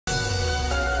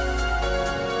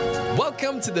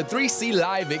Welcome to the 3C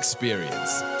Live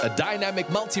Experience, a dynamic,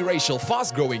 multiracial,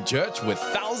 fast-growing church with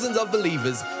thousands of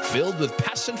believers filled with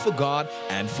passion for God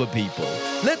and for people.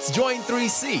 Let's join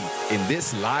 3C in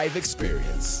this live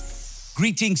experience.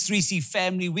 Greetings, 3C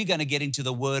family. We're going to get into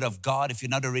the Word of God. If you're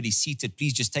not already seated,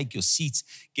 please just take your seats,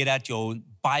 get out your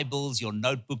Bibles, your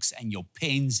notebooks, and your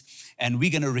pens, and we're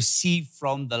going to receive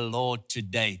from the Lord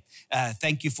today.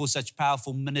 Thank you for such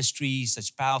powerful ministry,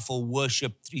 such powerful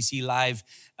worship, 3C Live,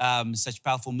 such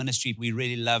powerful ministry we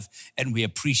really love, and we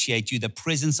appreciate you. The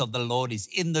presence of the Lord is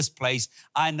in this place.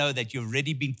 I know that you've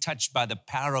already been touched by the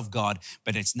power of God,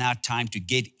 but it's now time to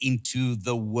get into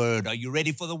the Word. Are you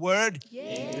ready for the Word?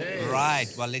 Yes.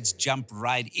 Right. Well, let's jump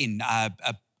right in.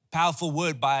 A powerful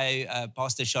word by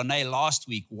Pastor Shanae last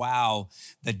week. Wow,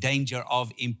 the danger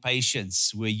of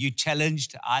impatience. Were you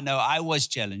challenged? I know I was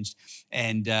challenged.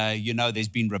 And, there's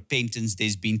been repentance,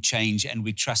 there's been change, and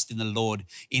we trust in the Lord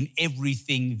in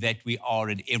everything that we are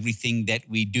and everything that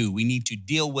we do. We need to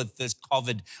deal with this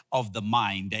COVID of the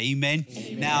mind. Amen.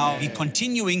 Now, we're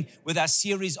continuing with our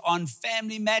series on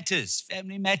family matters.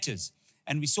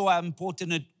 And we saw how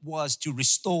important it was to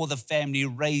restore the family,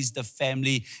 raise the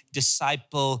family,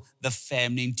 disciple the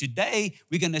family. And today,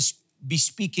 we're going to be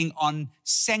speaking on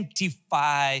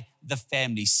sanctify the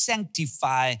family.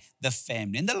 Sanctify the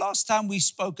family. And the last time we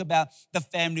spoke about the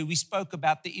family, we spoke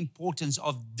about the importance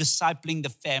of discipling the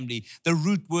family. The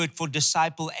root word for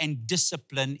disciple and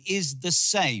discipline is the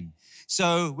same.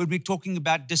 So when we're talking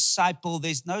about disciple,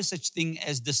 there's no such thing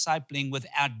as discipling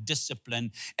without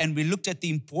discipline. And we looked at the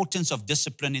importance of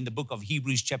discipline in the book of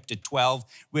Hebrews chapter 12,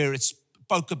 where it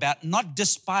spoke about not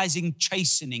despising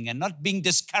chastening and not being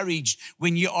discouraged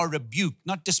when you are rebuked,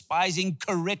 not despising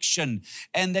correction,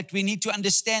 and that we need to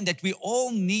understand that we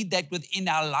all need that within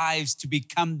our lives to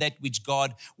become that which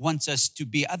God wants us to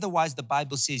be. Otherwise, the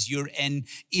Bible says you're an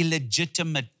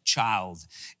illegitimate child.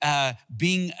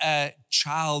 Being a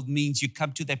child means you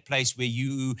come to that place where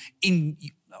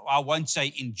I won't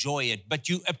say enjoy it, but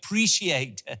you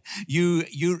appreciate, you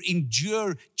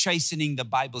endure chastening, the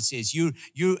Bible says.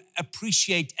 You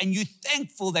appreciate and you're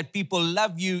thankful that people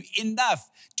love you enough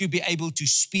to be able to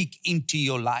speak into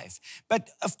your life. But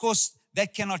of course,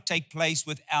 that cannot take place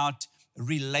without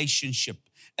relationship.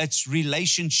 It's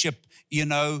relationship,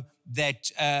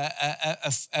 that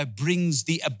brings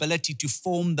the ability to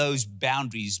form those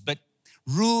boundaries. But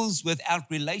rules without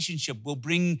relationship will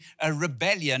bring a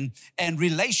rebellion, and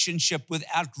relationship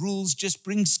without rules just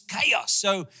brings chaos.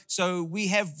 So we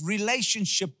have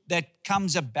relationship that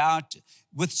comes about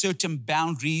with certain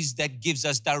boundaries that gives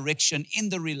us direction in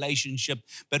the relationship,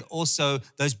 but also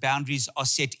those boundaries are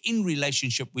set in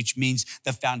relationship, which means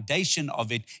the foundation of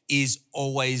it is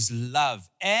always love.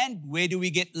 And where do we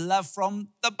get love from?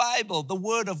 The Bible, the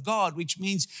Word of God, which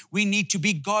means we need to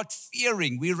be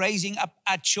God-fearing. We're raising up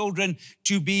our children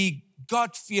to be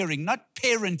God-fearing, not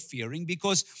parent-fearing,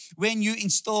 because when you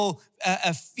install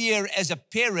a fear as a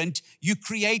parent, you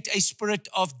create a spirit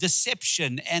of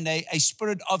deception and a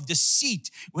spirit of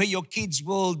deceit where your kids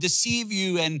will deceive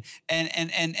you and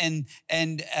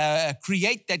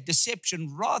create that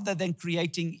deception rather than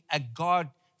creating a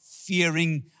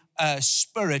God-fearing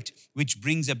spirit, which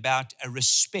brings about a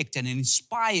respect and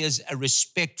inspires a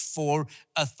respect for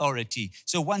authority.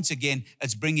 So once again,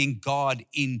 it's bringing God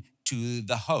into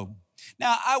the home.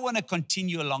 Now, I want to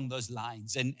continue along those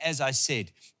lines. And as I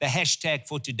said, the hashtag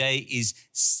for today is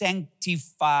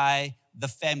sanctify the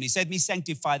family. Say it me,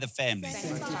 sanctify the family.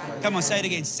 Sanctify. Come on, say it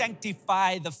again.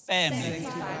 Sanctify the family.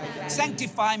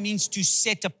 Sanctify means to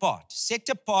set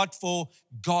apart for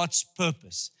God's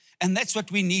purpose. And that's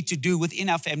what we need to do within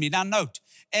our family. Now, note,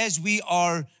 as we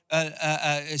are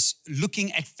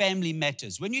looking at family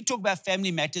matters, when you talk about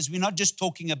family matters, we're not just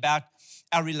talking about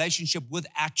our relationship with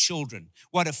our children.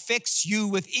 What affects you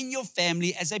within your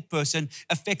family as a person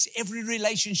affects every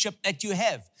relationship that you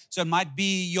have. So it might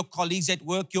be your colleagues at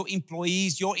work, your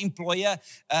employees, your employer.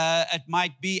 It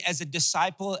might be as a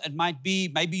disciple. It might be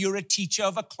maybe you're a teacher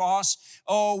of a class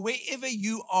or wherever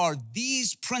you are.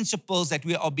 These principles that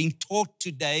we are being taught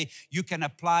today, you can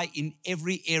apply in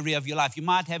every area of your life. You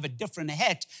might have a different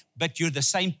hat, but you're the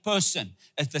same person,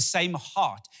 it's the same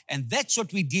heart. And that's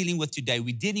what we're dealing with today.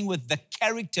 We're dealing with the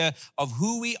character of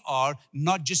who we are,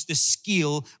 not just the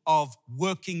skill of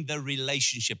working the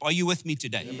relationship. Are you with me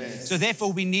today? Amen. So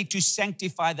therefore, we need to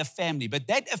sanctify the family. But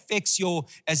that affects you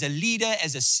as a leader,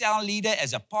 as a cell leader,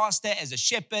 as a pastor, as a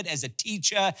shepherd, as a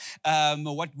teacher,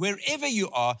 wherever you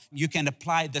are, you can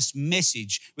apply this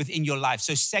message within your life.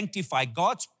 So sanctify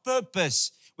God's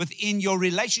purpose within your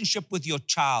relationship with your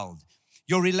child.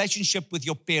 your relationship with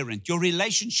your parent, your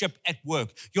relationship at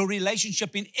work, your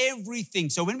relationship in everything.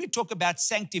 So when we talk about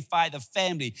sanctify the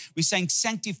family, we're saying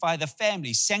sanctify the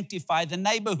family, sanctify the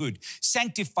neighborhood,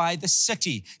 sanctify the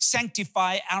city,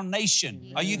 sanctify our nation.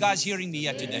 Yes. Are you guys hearing me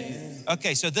here today? Yes.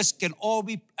 Okay, so this can all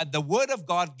be, the word of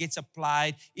God gets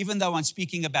applied, even though I'm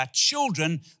speaking about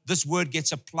children, this word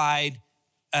gets applied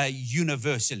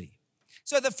universally.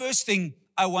 So the first thing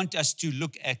I want us to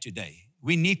look at today,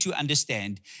 we need to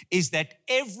understand, is that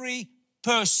every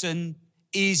person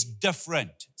is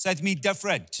different. So it means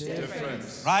different. Different.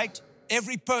 Right?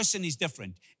 Every person is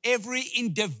different. Every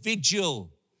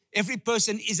individual, every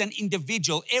person is an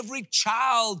individual. Every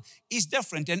child is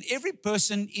different. And every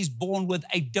person is born with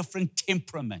a different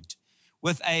temperament,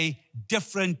 with a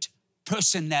different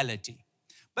personality.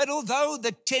 But although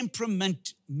the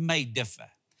temperament may differ,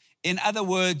 in other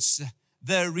words,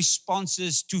 the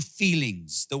responses to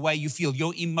feelings, the way you feel,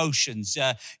 your emotions,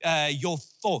 your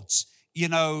thoughts,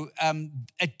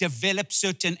 it develops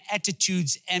certain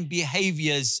attitudes and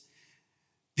behaviors.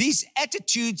 These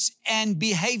attitudes and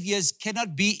behaviors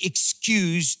cannot be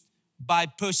excused by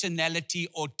personality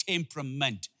or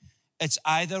temperament. It's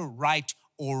either right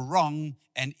or wrong,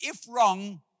 and if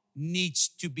wrong, needs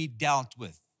to be dealt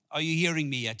with. Are you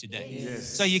hearing me here today? Yes.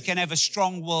 So you can have a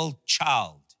strong-willed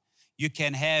child. You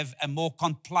can have a more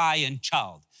compliant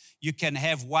child. You can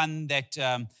have one that,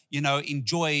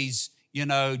 enjoys,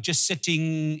 just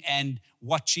sitting and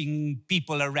watching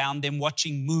people around them,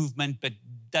 watching movement, but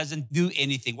doesn't do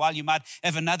anything. While you might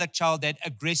have another child that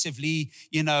aggressively,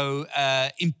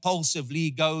 impulsively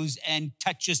goes and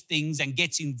touches things and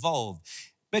gets involved.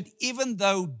 But even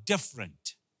though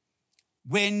different,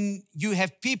 when you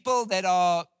have people that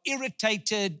are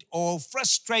irritated or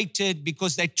frustrated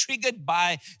because they're triggered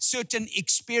by certain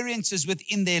experiences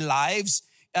within their lives,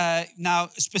 now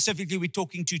specifically we're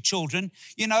talking to children,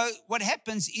 what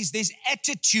happens is there's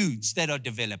attitudes that are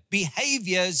developed.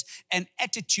 Behaviors and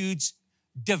attitudes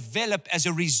develop as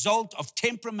a result of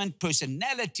temperament,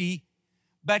 personality,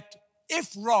 but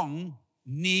if wrong,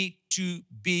 need to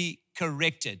be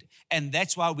corrected. And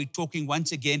that's why we're talking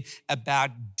once again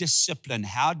about discipline.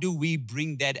 How do we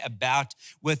bring that about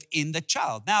within the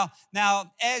child? Now,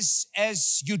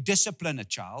 as you discipline a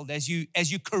child, as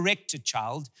you correct a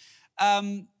child,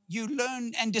 you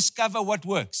learn and discover what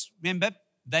works. Remember,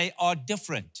 they are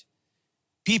different.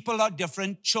 People are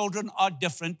different. Children are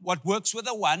different. What works with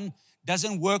the one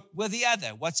doesn't work with the other.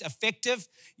 What's effective,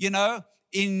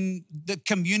 in the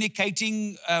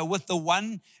communicating with the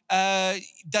one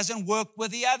doesn't work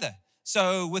with the other.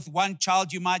 So with one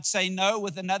child, you might say no.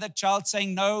 With another child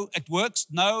saying no, it works.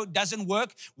 No, doesn't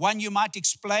work. One, you might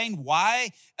explain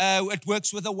why it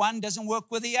works with the one, doesn't work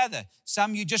with the other.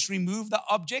 Some, you just remove the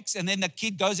objects and then the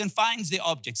kid goes and finds the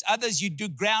objects. Others, you do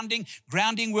grounding.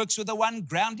 Grounding works with the one.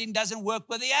 Grounding doesn't work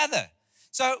with the other.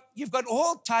 So you've got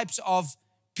all types of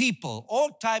people, all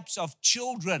types of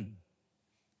children.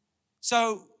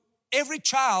 So every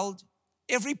child,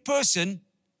 every person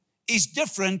is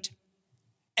different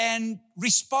and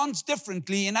responds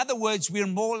differently. In other words, we're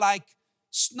more like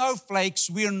snowflakes.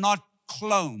 We're not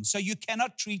clones. So you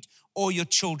cannot treat all your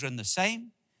children the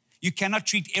same. You cannot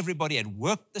treat everybody at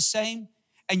work the same.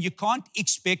 And you can't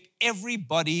expect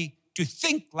everybody to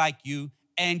think like you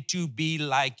and to be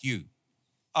like you.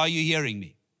 Are you hearing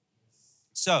me?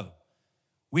 So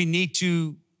we need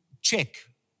to check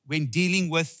when dealing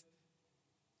with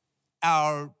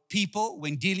our people,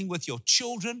 when dealing with your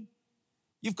children.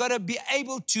 You've got to be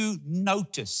able to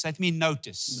notice. That means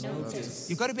notice.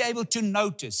 You've got to be able to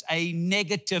notice a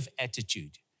negative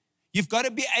attitude. You've got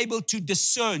to be able to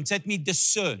discern. That means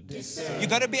discern. You've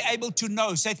got to be able to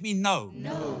know. That means know.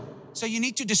 So you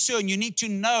need to discern. You need to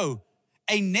know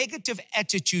a negative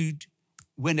attitude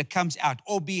when it comes out,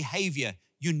 or behavior.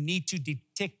 You need to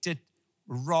detect it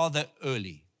rather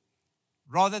early,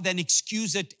 rather than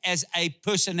excuse it as a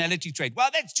personality trait. Well,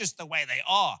 that's just the way they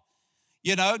are.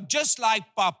 Just like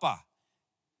Papa.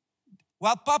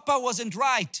 Well, Papa wasn't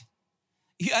right.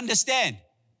 You understand?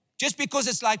 Just because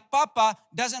it's like Papa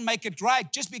doesn't make it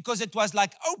right. Just because it was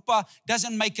like Opa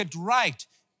doesn't make it right.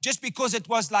 Just because it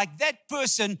was like that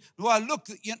person, well, look,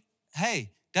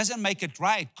 hey, doesn't make it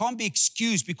right. Can't be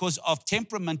excused because of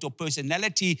temperament or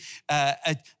personality.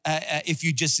 If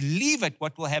you just leave it,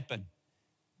 what will happen?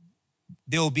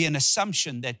 There will be an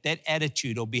assumption that that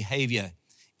attitude or behavior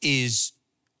is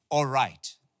all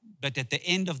right. But at the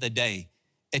end of the day,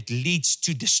 it leads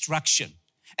to destruction.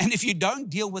 And if you don't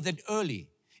deal with it early,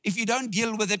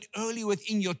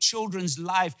 within your children's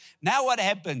life, now what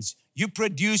happens? You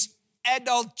produce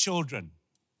adult children.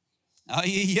 Are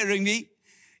you hearing me?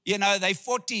 You know, they're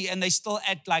 40 and they still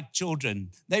act like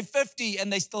children. They're 50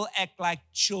 and they still act like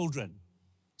children.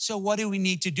 So what do we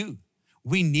need to do?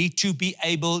 We need to be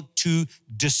able to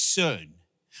discern.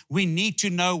 We need to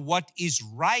know what is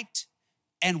right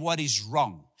and what is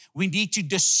wrong. We need to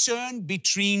discern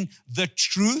between the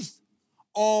truth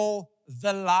or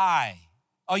the lie.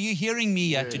 Are you hearing me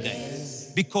here today?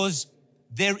 Yes. Because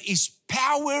there is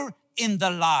power in the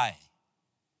lie.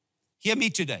 Hear me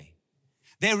today.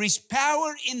 There is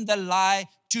power in the lie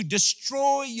to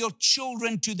destroy your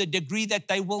children to the degree that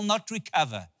they will not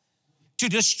recover, to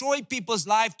destroy people's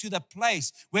life to the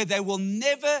place where they will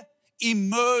never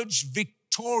emerge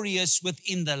victorious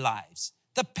within their lives.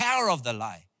 The power of the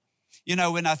lie. You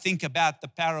know, when I think about the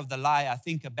power of the lie, I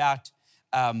think about,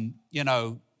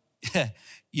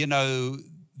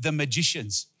 the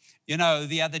magicians. You know,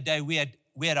 the other day we had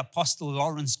Apostle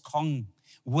Lawrence Kong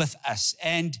with us,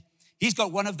 and he's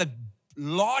got one of the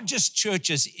largest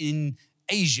churches in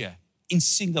Asia, in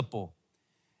Singapore.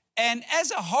 And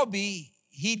as a hobby,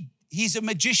 he's a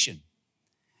magician.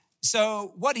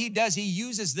 So what he does, he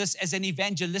uses this as an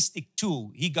evangelistic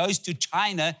tool. He goes to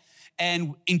China,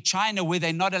 and in China, where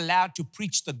they're not allowed to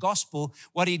preach the gospel,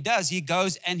 what he does, he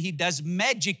goes and he does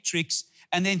magic tricks.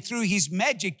 And then through his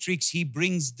magic tricks, he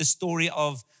brings the story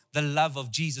of the love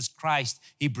of Jesus Christ.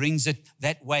 He brings it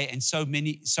that way. And so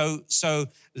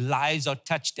lives are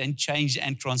touched and changed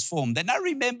and transformed. And I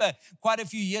remember quite a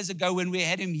few years ago when we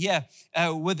had him here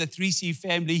with the 3C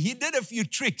family, he did a few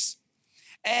tricks.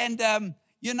 And,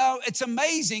 it's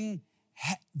amazing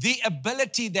the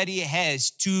ability that he has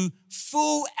to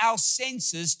fool our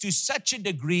senses to such a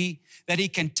degree that he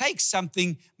can take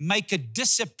something, make it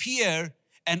disappear,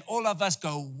 and all of us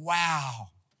go,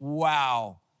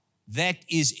 wow, that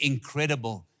is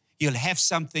incredible. He'll have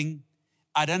something.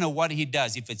 I don't know what he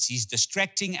does, if he's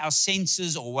distracting our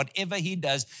senses or whatever he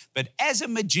does, but as a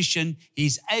magician,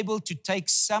 he's able to take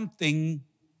something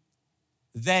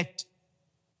that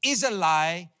is a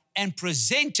lie and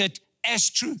present it as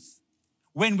truth.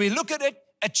 When we look at it,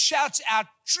 it shouts out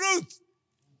truth,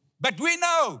 but we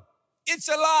know it's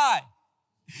a lie.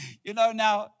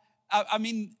 Now,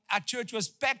 our church was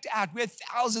packed out. We had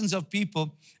thousands of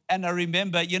people. And I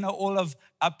remember, all of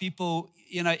our people,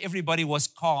 everybody was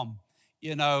calm,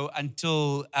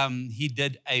 until he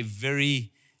did a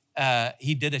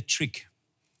trick.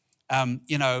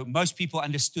 Most people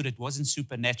understood it wasn't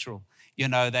supernatural.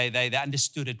 They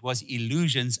understood it was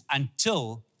illusions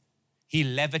until he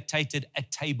levitated a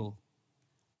table.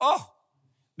 Oh,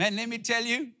 man, let me tell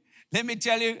you,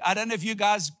 I don't know if you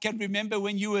guys can remember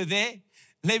when you were there.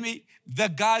 The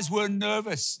guys were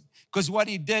nervous because what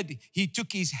he did, he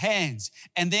took his hands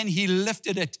and then he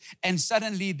lifted it, and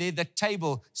suddenly the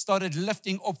table started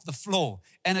lifting off the floor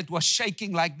and it was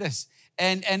shaking like this.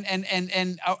 And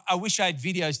I wish I had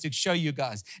videos to show you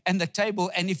guys. And the table,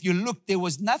 and if you look, there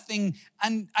was nothing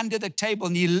under the table,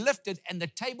 and he lifted and the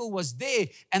table was there,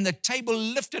 and the table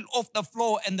lifted off the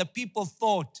floor, and the people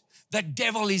thought, the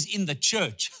devil is in the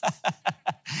church.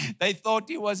 They thought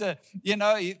he was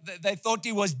they thought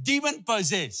he was demon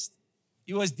possessed.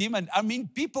 He was demon.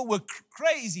 People were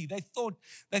crazy. They thought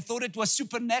it was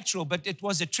supernatural, but it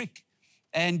was a trick.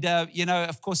 And,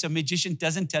 of course, a magician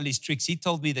doesn't tell his tricks. He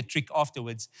told me the trick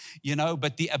afterwards,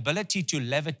 but the ability to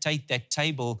levitate that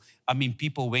table,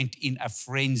 people went in a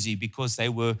frenzy because they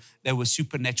were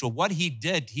supernatural. What he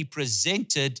did, he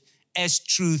presented as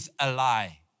truth a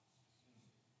lie.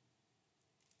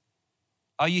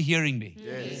 Are you hearing me?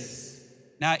 Yes.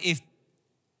 Now, if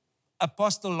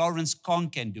Apostle Lawrence Kong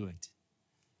can do it,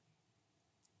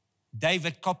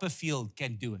 David Copperfield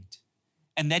can do it,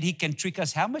 and that he can trick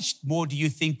us, how much more do you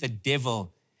think the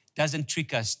devil doesn't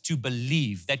trick us to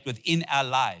believe that within our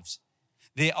lives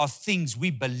there are things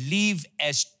we believe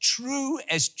as true,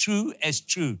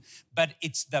 but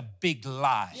it's the big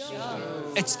lie. Yeah.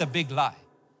 It's the big lie.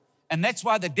 And that's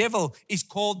why the devil is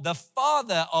called the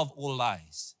father of all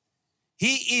lies.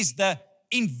 He is the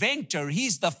inventor.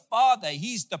 He's the father.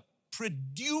 He's the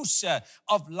producer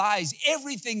of lies.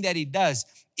 Everything that he does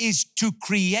is to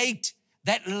create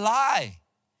that lie.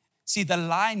 See, the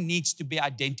lie needs to be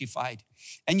identified.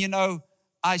 And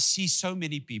I see so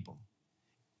many people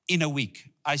in a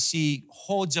week. I see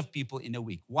hordes of people in a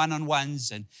week, one-on-ones,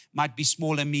 and might be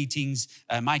smaller meetings,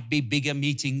 might be bigger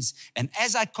meetings. And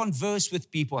as I converse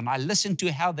with people and I listen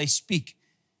to how they speak,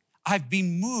 I've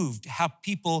been moved how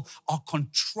people are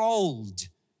controlled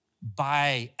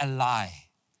by a lie.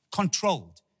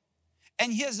 Controlled.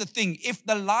 And here's the thing, if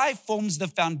the lie forms the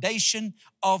foundation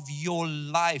of your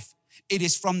life, it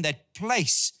is from that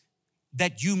place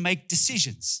that you make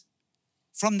decisions.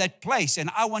 from that place. And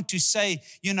I want to say,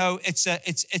 it's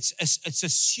a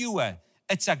sewer,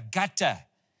 it's a gutter,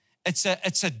 it's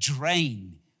a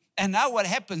drain. And now what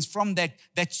happens from that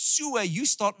sewer, you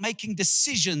start making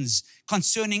decisions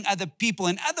concerning other people.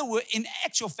 In other words, in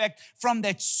actual fact, from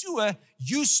that sewer,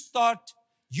 you start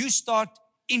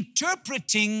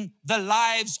interpreting the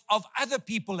lives of other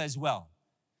people as well.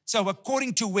 So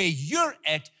according to where you're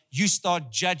at, you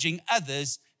start judging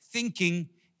others, thinking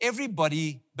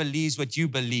everybody believes what you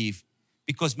believe,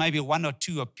 because maybe one or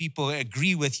two of people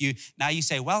agree with you. Now you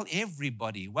say, well,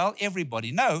 everybody.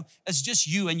 No, it's just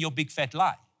you and your big fat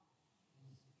lie.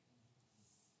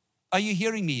 Are you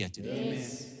hearing me here today?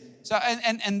 Yes. So,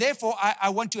 and therefore, I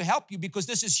want to help you, because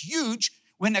this is huge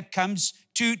when it comes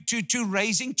to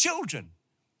raising children.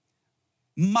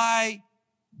 My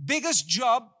biggest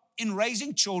job in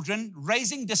raising children,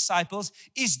 raising disciples,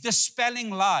 is dispelling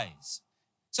lies.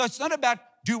 So it's not about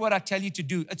do what I tell you to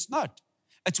do. It's not.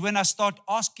 It's when I start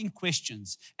asking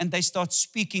questions and they start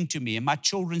speaking to me, and my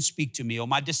children speak to me, or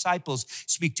my disciples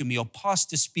speak to me, or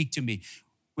pastors speak to me.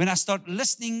 When I start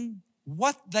listening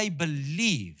what they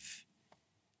believe,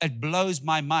 it blows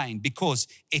my mind, because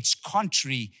it's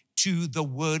contrary to the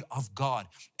word of God.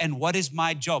 And what is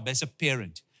my job as a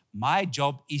parent? My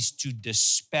job is to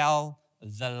dispel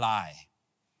the lie.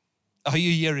 Are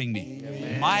you hearing me?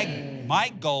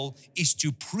 My goal is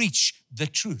to preach the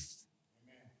truth.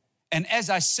 And as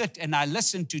I sit and I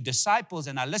listen to disciples,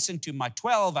 and I listen to my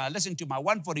 12, and I listen to my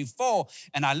 144,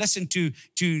 and I listen to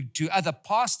other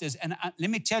pastors, and let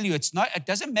me tell you, it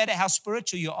doesn't matter how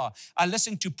spiritual you are. I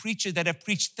listen to preachers that have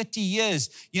preached 30 years,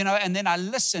 and then I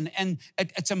listen, and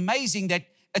it's amazing that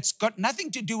it's got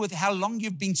nothing to do with how long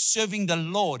you've been serving the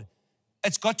Lord.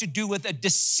 It's got to do with a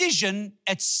decision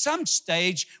at some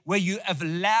stage where you have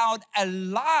allowed a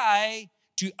lie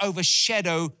to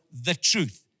overshadow the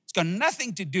truth. It's got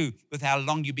nothing to do with how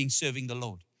long you've been serving the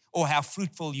Lord, or how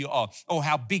fruitful you are, or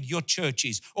how big your church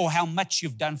is, or how much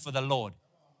you've done for the Lord.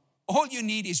 All you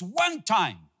need is one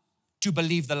time to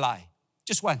believe the lie,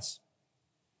 just once.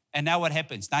 And now what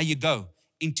happens? Now you go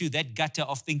into that gutter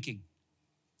of thinking.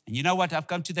 And you know what? I've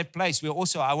come to that place where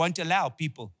also I won't allow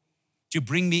people to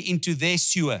bring me into their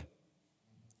sewer.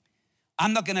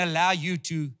 I'm not going to allow you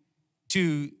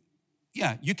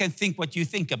you can think what you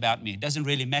think about me. It doesn't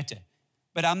really matter.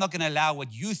 But I'm not going to allow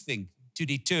what you think to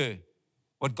deter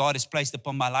what God has placed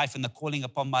upon my life and the calling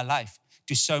upon my life,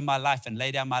 to sow my life and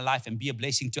lay down my life and be a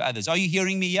blessing to others. Are you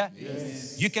hearing me here?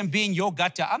 Yes. You can be in your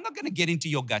gutter. I'm not going to get into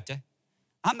your gutter.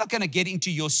 I'm not going to get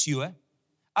into your sewer.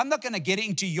 I'm not going to get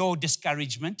into your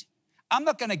discouragement. I'm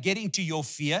not going to get into your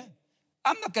fear.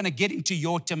 I'm not going to get into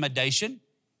your intimidation.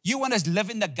 You want to live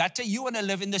in the gutter? You want to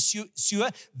live in the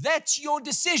sewer? That's your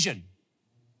decision.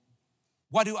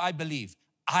 What do I believe?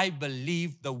 I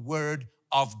believe the word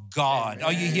of God. Amen.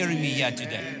 Are you hearing me here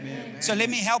today? Amen. So let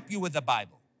me help you with the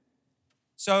Bible.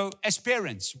 So as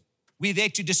parents, we're there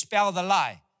to dispel the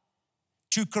lie.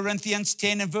 2 Corinthians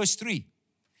 10 and verse 3.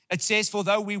 It says, for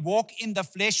though we walk in the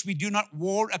flesh, we do not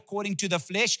war according to the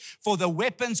flesh. For the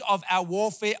weapons of our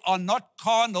warfare are not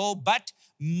carnal, but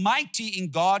mighty in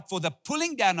God for the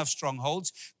pulling down of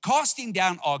strongholds, casting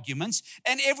down arguments,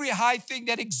 and every high thing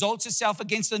that exalts itself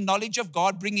against the knowledge of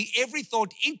God, bringing every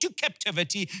thought into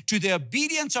captivity to the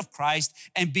obedience of Christ,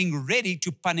 and being ready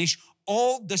to punish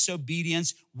all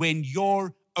disobedience when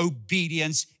your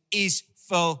obedience is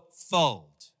fulfilled.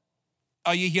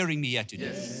 Are you hearing me here today?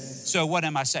 Yes. So what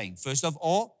am I saying? First of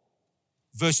all,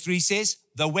 verse 3 says,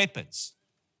 the weapons.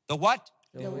 The what?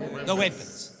 The weapons. The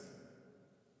weapons.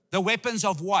 The weapons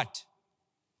of what?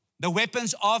 The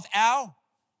weapons of our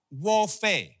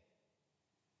warfare.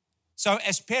 So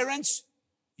as parents,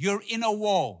 you're in a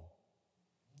war.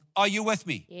 Are you with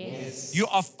me? Yes. You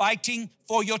are fighting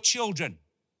for your children.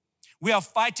 We are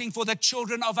fighting for the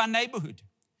children of our neighborhood.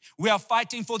 We are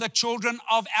fighting for the children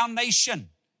of our nation.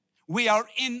 We are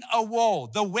in a war,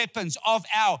 the weapons of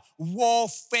our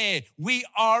warfare. We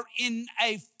are in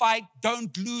a fight.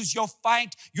 Don't lose your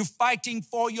fight. You're fighting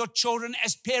for your children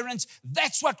as parents.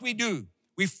 That's what we do.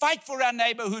 We fight for our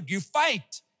neighborhood. You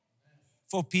fight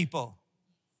for people.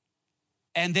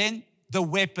 And then the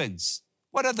weapons.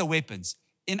 What are the weapons?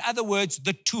 In other words,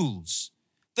 the tools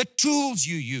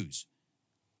you use.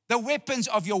 The weapons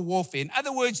of your warfare. In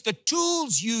other words, the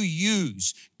tools you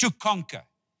use to conquer.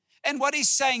 And what he's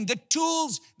saying, the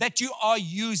tools that you are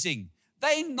using,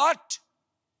 they're not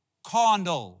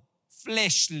carnal,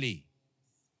 fleshly.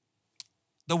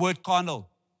 The word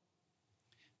carnal,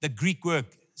 the Greek word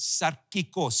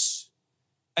sarkikos,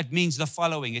 it means the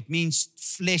following. It means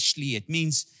fleshly. It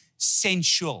means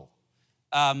sensual.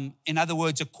 In other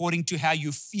words, according to how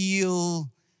you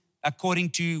feel, according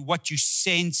to what you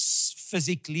sense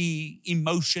physically,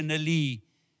 emotionally.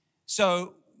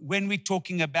 So when we're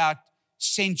talking about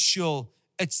sensual,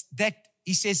 it's that,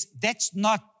 he says, that's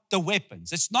not the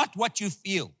weapons. It's not what you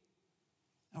feel.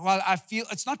 While I feel,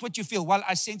 it's not what you feel. While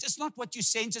I sense, it's not what you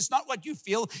sense. It's not what you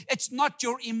feel. It's not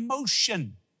your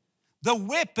emotion. The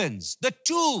weapons, the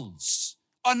tools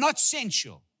are not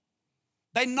sensual.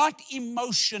 They're not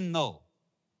emotional.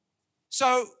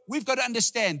 So we've got to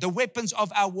understand the weapons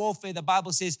of our warfare, the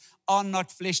Bible says, are not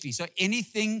fleshly. So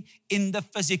anything in the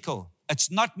physical,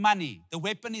 it's not money. The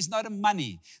weapon is not a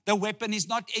money. The weapon is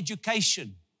not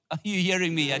education. Are you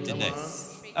hearing me here today?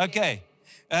 Okay.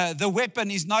 The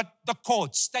weapon is not the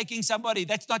courts, taking somebody.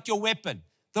 That's not your weapon.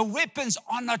 The weapons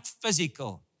are not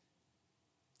physical.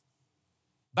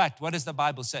 But what does the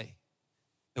Bible say?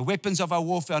 The weapons of our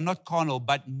warfare are not carnal,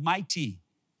 but mighty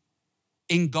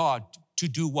in God to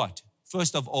do what?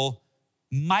 First of all,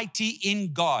 mighty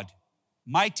in God.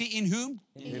 Mighty in whom?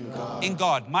 In God. In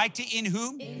God. Mighty in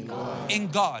whom? In God. In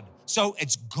God. So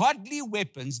it's godly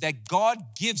weapons that God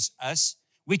gives us,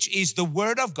 which is the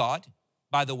word of God,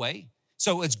 by the way.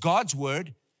 So it's God's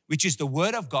word, which is the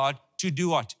word of God, to do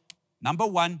what? Number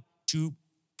one, to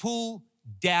pull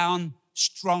down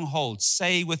strongholds.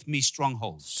 Say with me,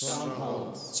 strongholds.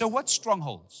 Strongholds. So what's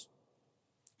strongholds?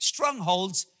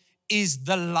 Strongholds is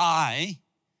the lie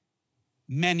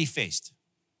manifest.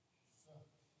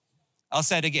 I'll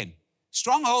say it again.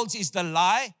 Strongholds is the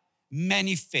lie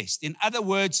manifest. In other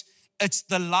words, it's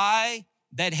the lie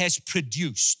that has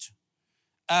produced.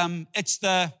 It's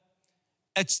the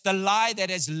lie that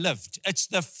has lived. It's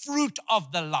the fruit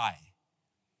of the lie.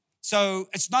 So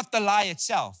it's not the lie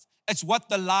itself. It's what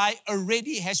the lie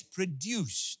already has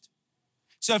produced.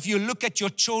 So if you look at your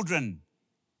children,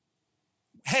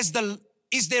 is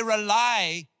there a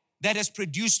lie that has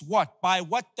produced what? By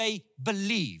what they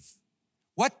believe,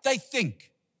 what they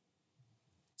think.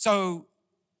 So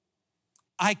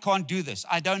I can't do this.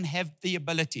 I don't have the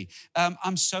ability.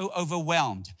 I'm so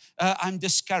overwhelmed. I'm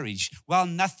discouraged. Well,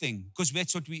 nothing, because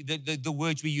that's what the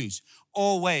words we use.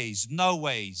 Always, no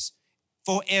ways,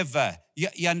 forever.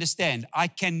 You understand? I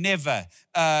can never.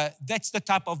 That's the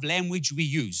type of language we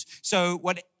use. So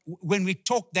when we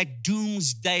talk that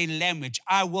doomsday language,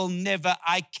 I will never,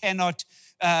 I cannot,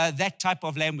 that type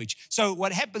of language. So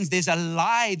what happens, there's a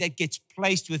lie that gets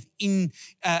placed within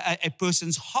a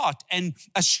person's heart, and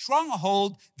a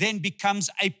stronghold then becomes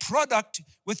a product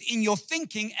within your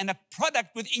thinking and a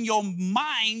product within your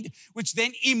mind, which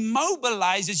then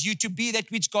immobilizes you to be that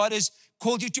which God has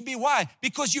called you to be. Why?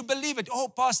 Because you believe it. Oh,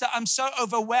 Pastor, I'm so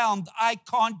overwhelmed. I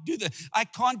can't do this. I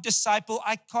can't disciple.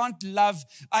 I can't love.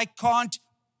 I can't.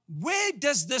 Where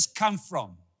does this come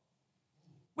from?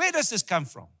 Where does this come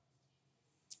from?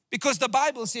 Because the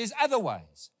Bible says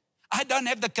otherwise. I don't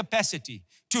have the capacity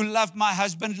to love my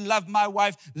husband, love my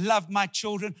wife, love my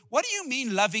children. What do you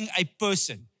mean loving a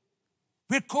person?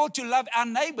 We're called to love our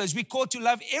neighbors. We're called to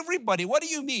love everybody. What do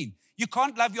you mean? You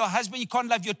can't love your husband, you can't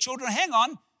love your children. Hang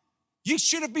on. You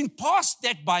should have been past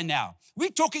that by now. We're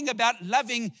talking about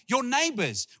loving your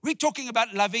neighbors. We're talking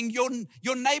about loving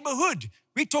your neighborhood.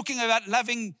 We're talking about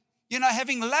loving,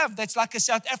 having love. That's like a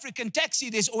South African taxi.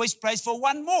 There's always place for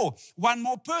one more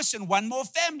person, one more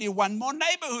family, one more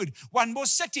neighborhood, one more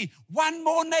city, one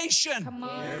more nation. Come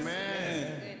on.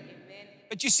 Amen.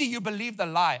 But you see, you believe the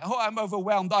lie. Oh, I'm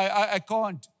overwhelmed. I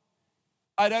can't.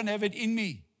 I don't have it in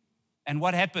me. And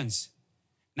what happens?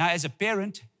 Now, as a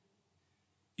parent,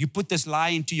 you put this lie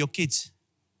into your kids.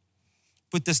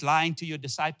 Put this lie into your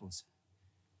disciples.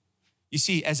 You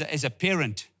see, as a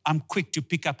parent, I'm quick to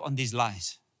pick up on these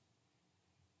lies.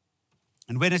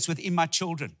 And when it's within my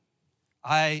children,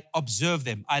 I observe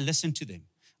them. I listen to them.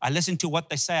 I listen to what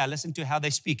they say. I listen to how they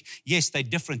speak. Yes, they're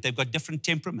different. They've got different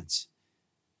temperaments.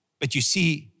 But you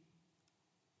see,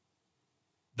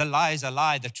 the lie is a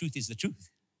lie. The truth is the truth.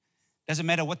 Doesn't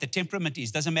matter what the temperament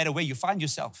is. Doesn't matter where you find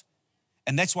yourself.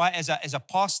 And that's why as a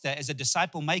pastor, as a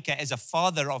disciple maker, as a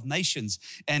father of nations,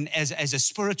 and as a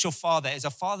spiritual father, as a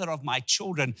father of my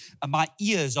children, my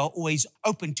ears are always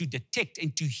open to detect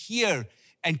and to hear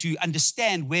and to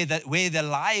understand where the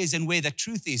lie is and where the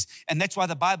truth is. And that's why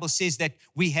the Bible says that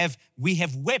we have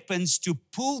weapons to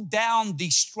pull down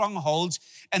these strongholds.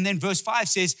 And then verse 5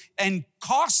 says, and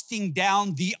casting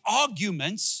down the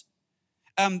arguments.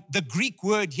 The Greek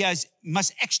word here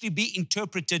must actually be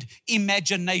interpreted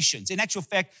imaginations. In actual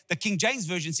fact, the King James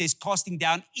Version says casting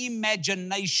down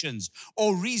imaginations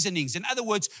or reasonings. In other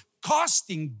words,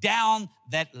 casting down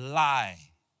that lie.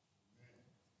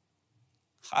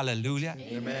 Hallelujah.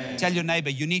 Amen. Tell your neighbor,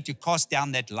 you need to cast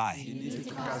down that lie. You need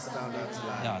to cast down that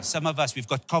lie. Yeah, some of us, we've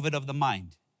got COVID of the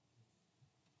mind.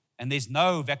 And there's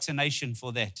no vaccination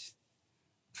for that.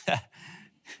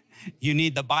 You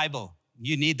need the Bible.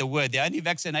 You need the word. The only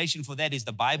vaccination for that is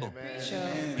the Bible.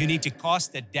 Amen. You need to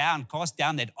cast that down, cast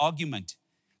down that argument,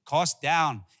 cast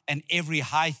down and every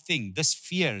high thing, this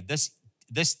fear, this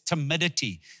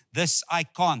timidity, this I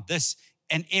can't, this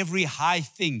and every high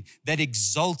thing that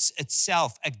exalts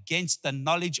itself against the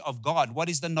knowledge of God. What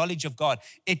is the knowledge of God?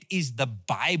 It is the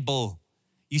Bible.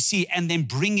 You see, and then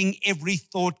bringing every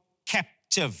thought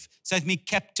captive. So it means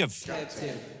captive.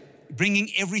 Bringing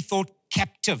every thought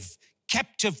captive.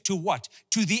 Captive to what?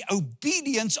 To the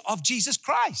obedience of Jesus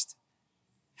Christ.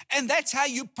 And that's how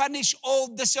you punish all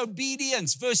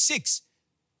disobedience. Verse 6.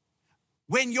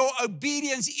 When your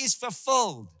obedience is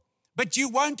fulfilled, but you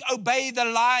won't obey the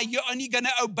lie, you're only going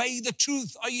to obey the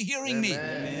truth. Are you hearing me?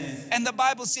 Amen. And the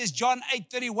Bible says, John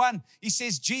 8:31, he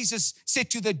says, Jesus said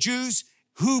to the Jews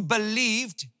who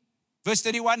believed, verse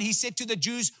 31, he said to the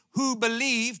Jews who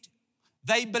believed,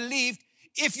 they believed,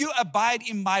 if you abide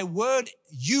in my word,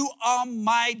 you are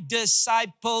my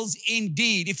disciples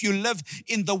indeed. If you live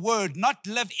in the word, not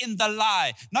live in the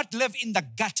lie, not live in the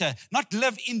gutter, not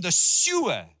live in the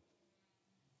sewer.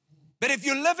 But if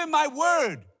you live in my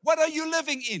word, what are you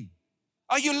living in?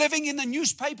 Are you living in the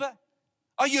newspaper?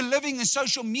 Are you living in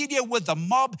social media with the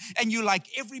mob and you like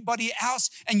everybody else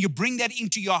and you bring that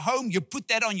into your home? You put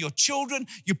that on your children.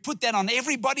 You put that on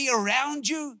everybody around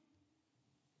you.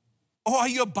 Or are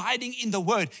you abiding in the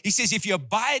word? He says, if you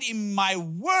abide in my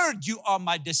word, you are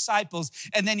my disciples.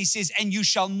 And then he says, and you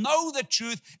shall know the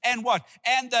truth and what?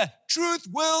 And the truth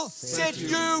will set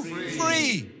you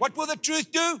free. What will the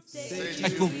truth do?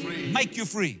 It will make you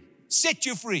free. Set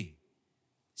you free.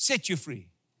 Set you free.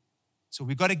 So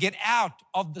we've got to get out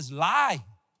of this lie.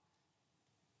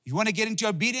 You want to get into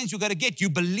obedience, you've got to get. You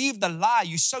believe the lie.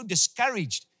 You're so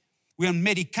discouraged. We're on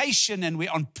medication and we're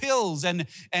on pills and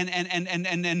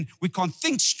we can't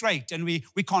think straight and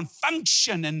we can't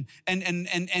function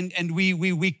and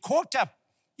we caught up.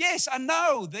 Yes, I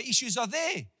know the issues are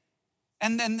there.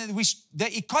 And then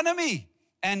the economy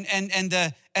and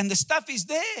the stuff is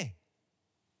there.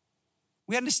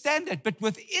 We understand that, but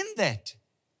within that,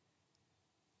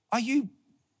 are you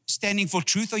standing for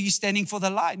truth or are you standing for the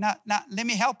lie? Now let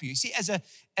me help you. See, as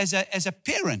a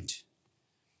parent,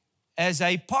 as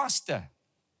a pastor,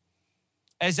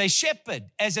 as a shepherd,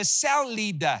 as a cell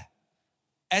leader,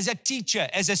 as a teacher,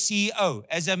 as a CEO,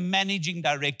 as a managing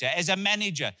director, as a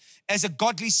manager, as a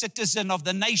godly citizen of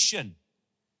the nation,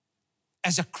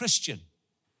 as a Christian,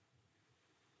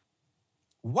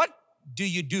 what do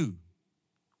you do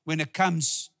when it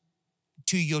comes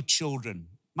to your children?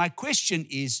 My question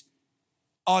is,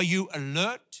 are you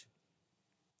alert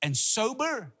and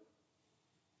sober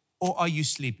or are you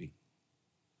sleeping?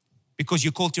 Because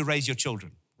you're called to raise your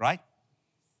children, right?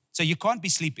 So you can't be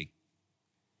sleeping.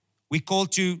 We're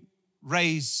called to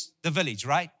raise the village,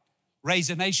 right?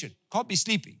 Raise a nation. Can't be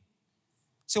sleeping.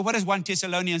 So what does 1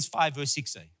 Thessalonians 5 verse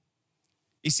 6 say?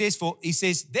 He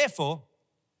says, therefore,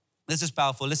 this is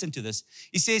powerful, listen to this.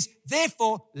 He says,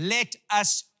 therefore, let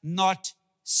us not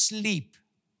sleep.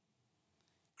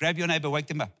 Grab your neighbor, wake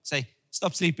them up. Say,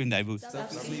 stop sleeping, neighbor.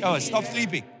 Stop sleeping. Oh, stop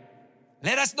sleeping.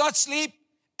 Let us not sleep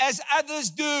as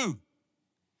others do,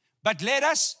 but let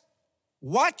us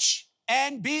watch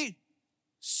and be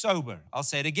sober. I'll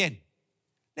say it again.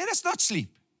 Let us not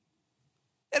sleep.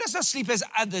 Let us not sleep as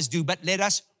others do, but let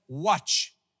us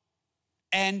watch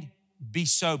and be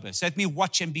sober. So let me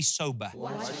watch and be sober.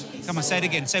 Come on, say it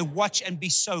again. Say watch and be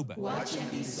sober. Watch and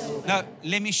be sober. Now,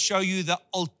 let me show you the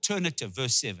alternative,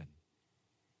 verse 7.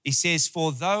 He says,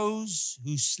 for those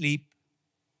who sleep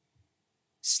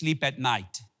at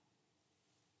night.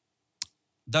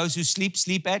 Those who sleep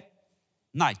at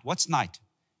night. What's night?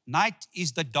 Night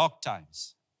is the dark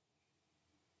times.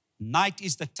 Night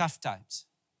is the tough times.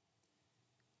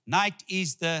 Night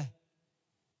is the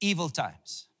evil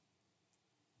times.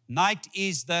 Night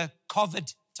is the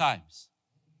COVID times.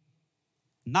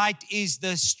 Night is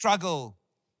the struggle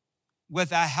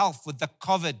with our health, with the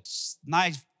COVID.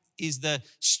 Night is the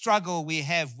struggle we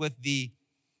have with the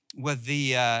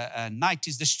night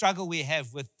is the struggle we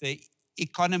have with the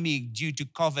economy due to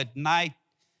COVID. Night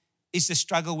is the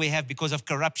struggle we have because of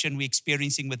corruption we're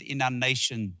experiencing within our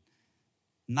nation.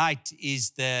 Night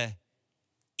is the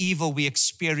evil we're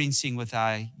experiencing with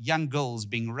our young girls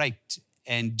being raped.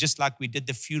 And just like we did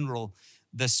the funeral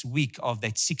this week of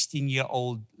that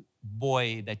 16-year-old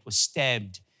boy that was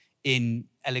stabbed in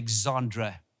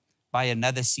Alexandra by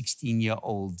another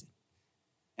 16-year-old.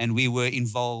 And we were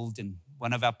involved, and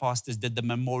one of our pastors did the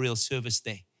memorial service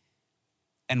there.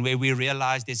 And where we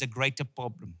realized there's a greater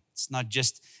problem. It's not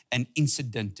just an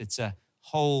incident, it's a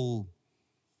whole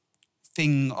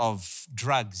thing of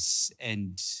drugs,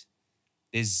 and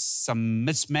there's some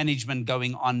mismanagement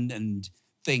going on and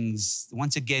things.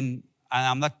 Once again,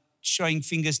 I'm not showing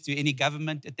fingers to any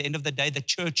government. At the end of the day, the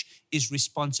church is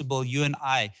responsible. You and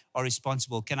I are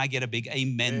responsible. Can I get a big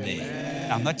amen there?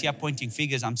 Now, I'm not here pointing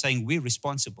fingers. I'm saying we're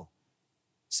responsible.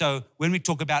 So when we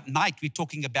talk about night, we're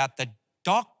talking about the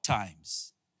dark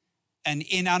times. And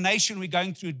in our nation, we're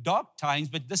going through dark times.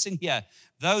 But listen here,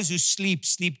 those who sleep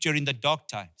during the dark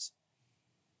times.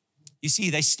 You see,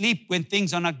 they sleep when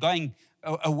things are not going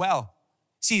well.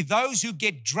 See, those who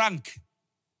get drunk,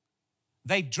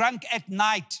 they drunk at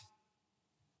night.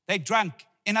 They drunk.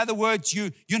 In other words,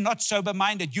 you're not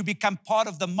sober-minded. You become part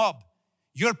of the mob.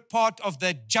 You're part of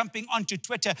the jumping onto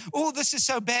Twitter. Oh, this is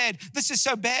so bad. This is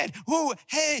so bad. Oh,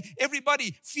 hey,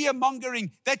 everybody,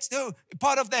 fear-mongering. That's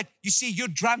part of that. You see, you're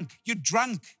drunk. You're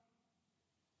drunk.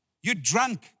 You're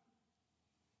drunk.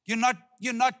 You're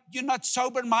not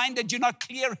sober-minded. You're not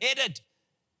clear-headed.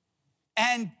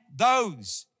 And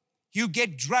those who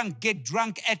get drunk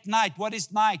at night. What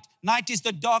is night? Night is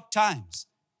the dark times,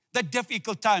 the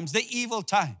difficult times, the evil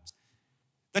times,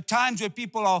 the times where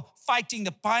people are fighting,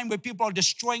 the time where people are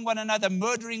destroying one another,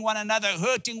 murdering one another,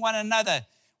 hurting one another,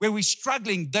 where we're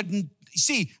struggling.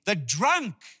 The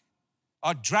drunk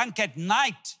are drunk at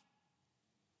night.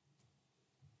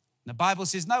 The Bible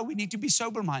says, no, we need to be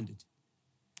sober-minded.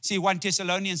 See, 1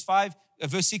 Thessalonians 5,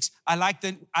 verse 6, I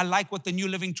like what the New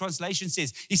Living Translation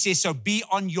says. He says, so be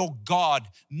on your guard,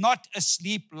 not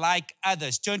asleep like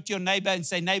others. Turn to your neighbor and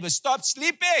say, neighbor, stop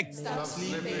sleeping. Stop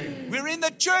sleeping. We're in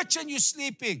the church and you're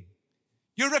sleeping.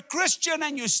 You're a Christian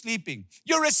and you're sleeping.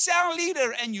 You're a sound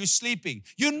leader and you're sleeping.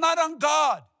 You're not on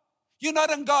God. You're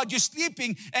not on God. You're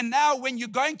sleeping. And now when you're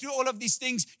going through all of these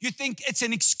things, you think it's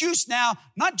an excuse now,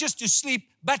 not just to sleep,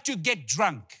 but to get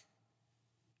drunk.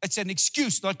 It's an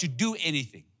excuse not to do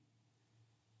anything.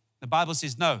 The Bible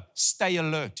says, no, stay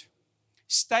alert.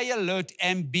 Stay alert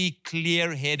and be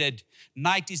clear-headed.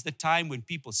 Night is the time when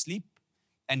people sleep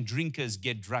and drinkers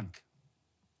get drunk.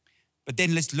 But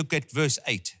then let's look at verse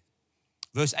 8.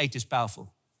 Verse 8 is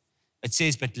powerful. It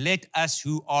says, but let us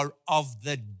who are of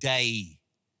the day.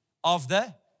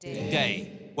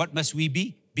 What must we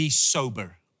be? Be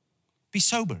sober. Be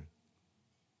sober.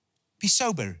 Be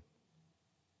sober.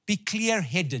 Be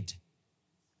clear-headed.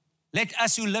 Let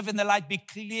us who live in the light be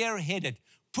clear-headed,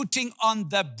 putting on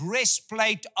the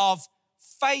breastplate of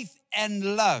faith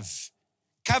and love.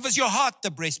 Covers your heart,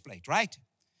 the breastplate, right?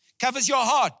 Covers your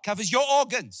heart, covers your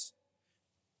organs.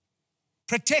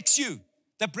 Protects you.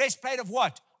 The breastplate of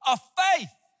what? Of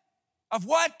faith. Of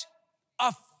what?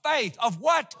 Of faith. Of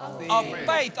what? Of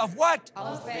faith. Of what?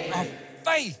 Of faith. Of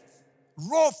faith.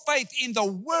 Raw faith in the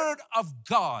Word of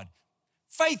God.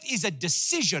 Faith is a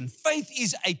decision. Faith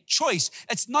is a choice.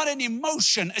 It's not an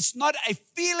emotion. It's not a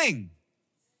feeling.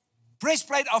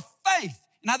 Breastplate of faith.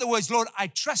 In other words, Lord, I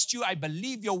trust you. I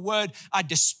believe your word. I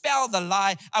dispel the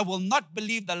lie. I will not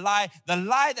believe the lie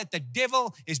that the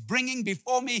devil is bringing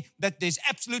before me, that there's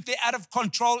absolutely out of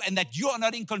control and that you are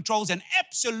not in control, is an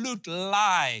absolute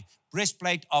lie.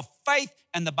 Breastplate of faith,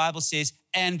 and the Bible says,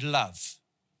 and love.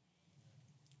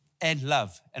 And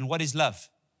love. And what is love?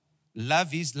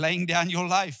 Love is laying down your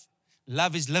life.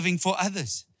 Love is living for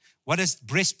others. What does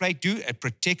breastplate do? It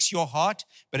protects your heart,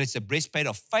 but it's a breastplate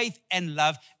of faith and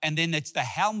love. And then it's the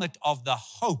helmet of the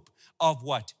hope of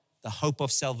what? The hope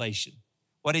of salvation.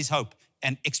 What is hope?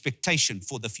 An expectation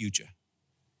for the future.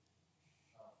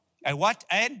 A what?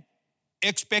 An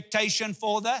expectation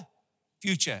for the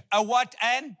future. A what?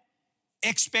 An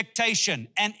expectation.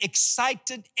 An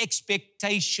excited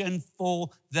expectation for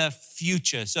the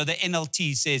future. So the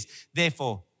NLT says,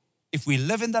 therefore, if we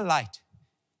live in the light,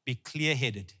 be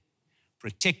clear-headed,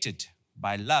 protected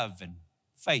by love and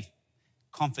faith,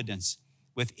 confidence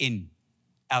within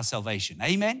our salvation.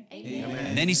 Amen? Amen.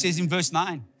 And then he says in verse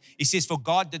 9, he says, for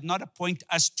God did not appoint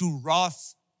us to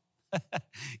wrath.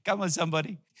 Come on,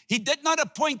 somebody. He did not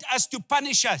appoint us to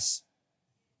punish us.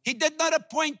 He did not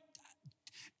appoint,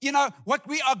 what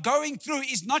we are going through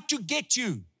is not to get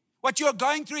you. What you are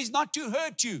going through is not to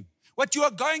hurt you. What you are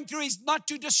going through is not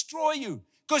to destroy you.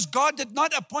 Because God did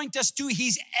not appoint us to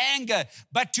his anger,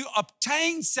 but to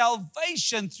obtain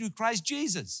salvation through Christ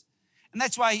Jesus. And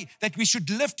that's why that we should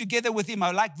live together with him.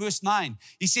 I like verse 9.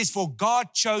 He says, for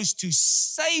God chose to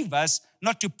save us,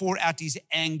 not to pour out his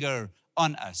anger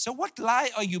on us. So what lie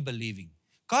are you believing?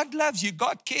 God loves you.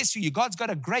 God cares for you. God's got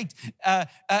a great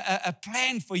a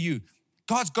plan for you.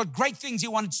 God's got great things he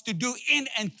wants to do in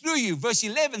and through you. Verse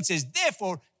 11 says,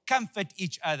 therefore, comfort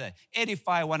each other,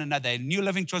 edify one another. New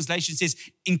Living Translation says,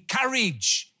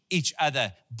 encourage each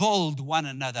other, build one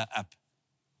another up.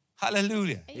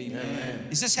 Hallelujah. Amen.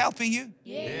 Is this helping you?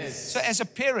 Yes. So as a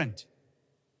parent,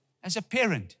 as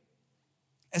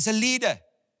a leader,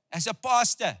 as a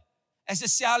pastor, as a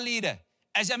cell leader,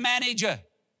 as a manager,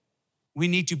 we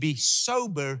need to be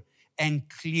sober and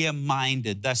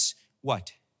clear-minded. Thus,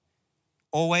 what?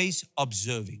 Always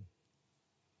observing.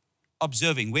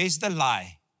 Observing. Where's the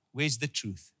lie? Where's the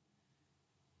truth?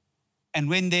 And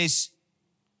when there's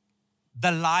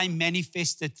the lie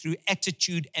manifested through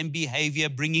attitude and behavior,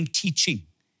 bringing teaching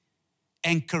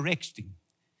and correcting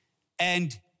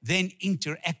and then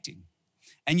interacting.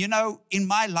 And you know, in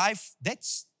my life,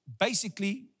 that's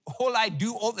basically all I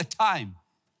do all the time.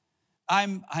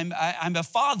 I'm a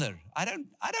father. I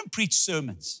don't preach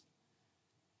sermons.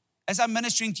 As I'm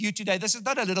ministering to you today, this is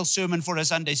not a little sermon for a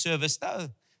Sunday service. No,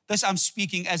 this I'm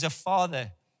speaking as a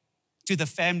father to the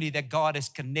family that God has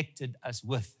connected us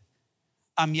with.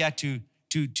 I'm here to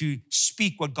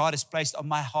speak what God has placed on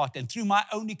my heart, and through my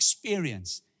own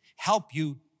experience, help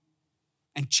you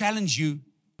and challenge you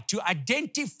to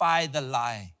identify the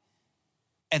lie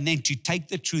and then to take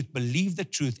the truth, believe the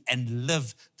truth, and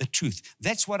live the truth.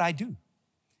 That's what I do.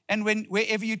 And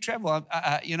wherever you travel,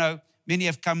 you know, many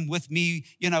have come with me.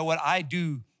 You know, what I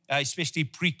do, especially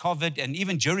pre-COVID and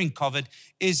even during COVID,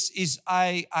 is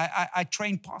I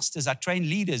train pastors, I train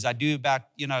leaders. I do about,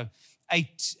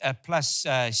 8 plus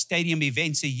stadium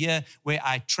events a year where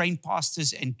I train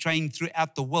pastors and train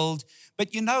throughout the world.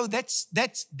 But you know, that's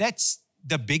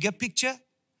the bigger picture.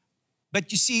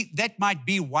 But you see, that might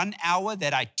be 1 hour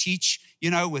that I teach,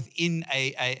 within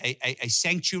a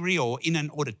sanctuary or in an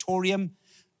auditorium.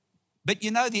 But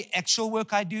you know, the actual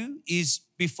work I do is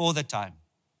before the time.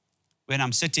 When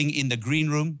I'm sitting in the green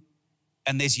room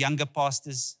and there's younger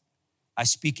pastors, I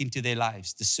speak into their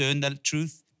lives, discern the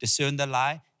truth, discern the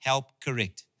lie, help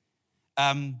correct.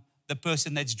 The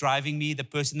person that's driving me, the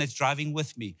person that's driving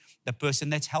with me, the person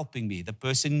that's helping me, the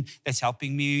person that's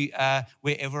helping me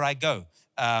wherever I go.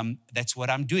 That's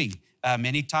what I'm doing.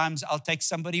 Many times I'll take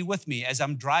somebody with me. As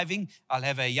I'm driving, I'll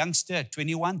have a youngster,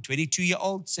 21,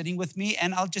 22-year-old sitting with me,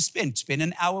 and I'll just spend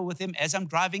an hour with him as I'm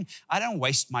driving. I don't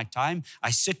waste my time.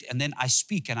 I sit and then I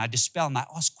speak and I dispel and I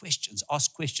ask questions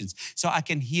so I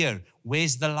can hear,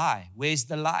 where's the lie? Where's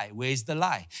the lie? Where's the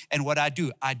lie? And what I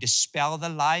do, I dispel the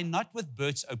lie, not with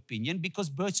Bert's opinion, because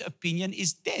Bert's opinion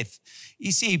is death.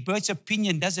 You see, Bert's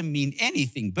opinion doesn't mean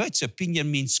anything. Bert's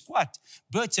opinion means squat.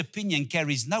 Bert's opinion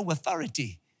carries no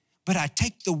authority. But I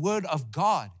take the word of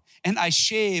God and I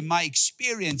share my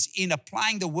experience in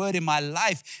applying the word in my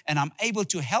life, and I'm able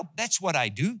to help. That's what I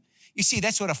do. You see,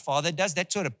 that's what a father does.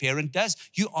 That's what a parent does.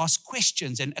 You ask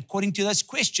questions, and according to those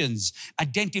questions,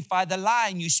 identify the lie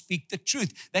and you speak the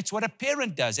truth. That's what a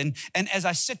parent does. And as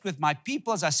I sit with my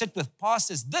people, as I sit with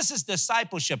pastors, this is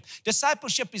discipleship.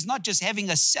 Discipleship is not just having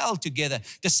a cell together.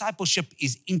 Discipleship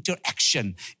is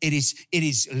interaction. It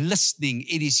is listening.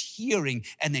 It is hearing,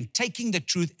 and then taking the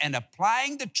truth and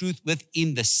applying the truth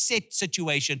within the set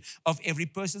situation of every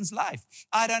person's life.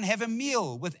 I don't have a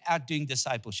meal without doing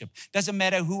discipleship. Doesn't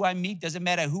matter who I meet, doesn't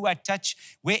matter who I touch,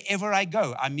 wherever I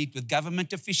go. I meet with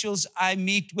government officials, I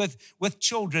meet with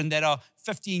children that are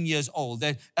 15 years old.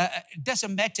 It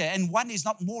doesn't matter, and one is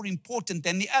not more important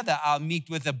than the other. I'll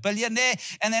meet with a billionaire,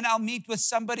 and then I'll meet with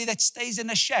somebody that stays in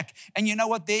a shack. And you know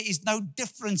what? There is no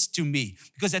difference to me,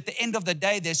 because at the end of the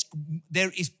day,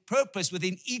 there is purpose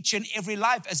within each and every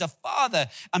life. As a father,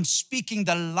 I'm speaking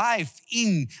the life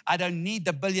in. I don't need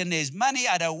the billionaire's money.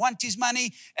 I don't want his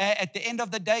money. At the end of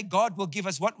the day, God will give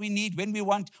us what we need when we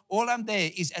want. All I'm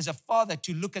there is as a father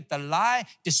to look at the lie,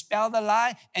 dispel the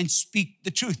lie, and speak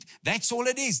the truth. That's all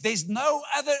it is. There's no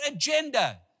other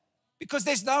agenda, because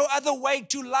there's no other way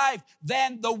to life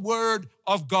than the word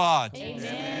of God.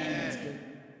 Amen.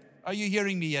 Are you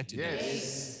hearing me yet today?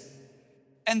 Yes.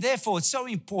 And therefore, it's so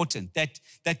important that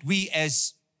we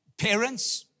as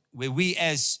parents, we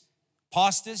as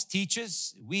pastors,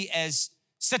 teachers, we as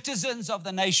citizens of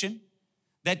the nation,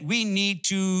 that we need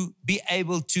to be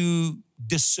able to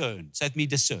discern. So let me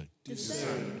discern.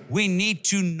 Discern. We need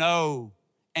to know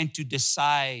and to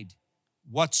decide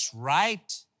what's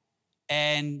right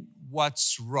and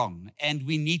what's wrong. And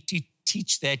we need to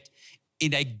teach that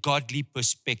in a godly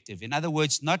perspective. In other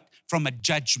words, not from a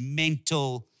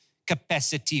judgmental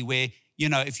capacity where,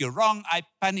 if you're wrong, I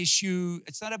punish you.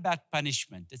 It's not about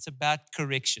punishment. It's about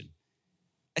correction.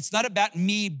 It's not about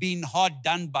me being hard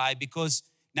done by because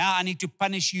now I need to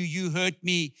punish you. You hurt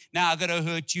me. Now I got to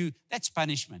hurt you. That's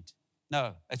punishment.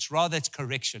 No, it's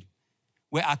correction,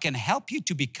 where I can help you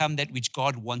to become that which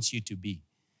God wants you to be.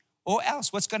 Or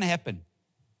else, what's going to happen?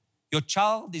 Your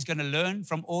child is going to learn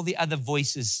from all the other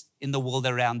voices in the world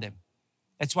around them.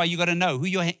 That's why you got to know who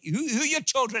your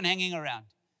children hanging around.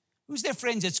 Who's their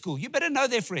friends at school? You better know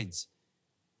their friends.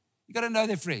 You got to know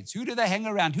their friends. Who do they hang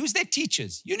around? Who's their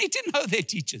teachers? You need to know their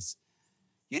teachers.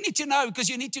 You need to know because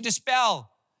you need to dispel.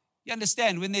 You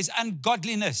understand? When there's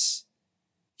ungodliness,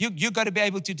 you got to be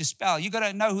able to dispel. You got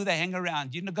to know who they hang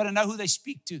around. You got to know who they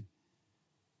speak to.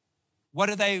 What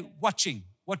are they watching?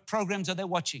 What programs are they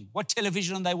watching? What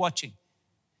television are they watching?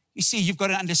 You see, you've got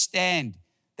to understand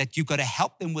that you've got to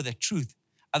help them with the truth.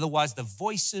 Otherwise, the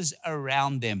voices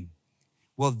around them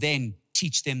will then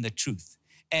teach them the truth.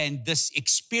 And this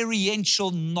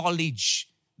experiential knowledge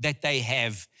that they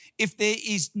have, if there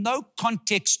is no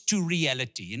context to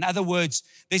reality, in other words,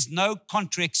 there's no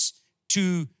context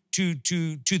to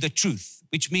the truth,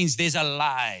 which means there's a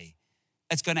lie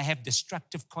that's going to have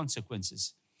destructive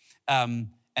consequences. And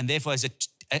therefore,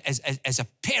 as a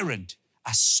parent,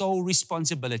 our sole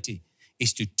responsibility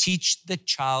is to teach the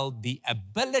child the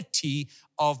ability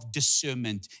of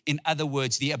discernment. In other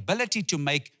words, the ability to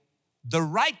make the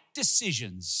right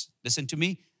decisions. Listen to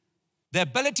me. The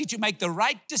ability to make the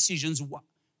right decisions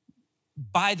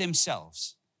by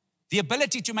themselves. The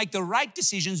ability to make the right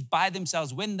decisions by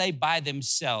themselves when they by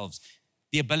themselves.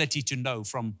 The ability to know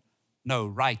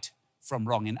right from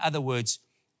wrong. In other words,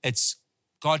 it's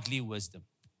godly wisdom.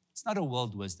 It's not a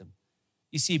world wisdom.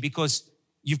 You see, because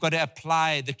you've got to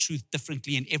apply the truth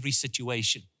differently in every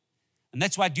situation. And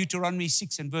that's why Deuteronomy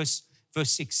 6 and verse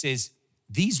 6 says,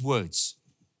 these words,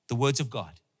 the words of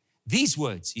God, these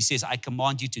words, he says, I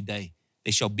command you today,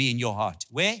 they shall be in your heart.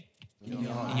 Where? In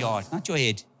your heart, not your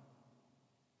head.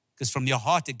 Because from your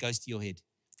heart, it goes to your head.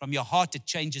 From your heart, it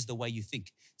changes the way you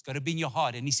think. It's got to be in your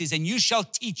heart. And he says, and you shall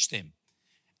teach them.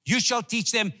 You shall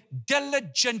teach them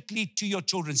diligently to your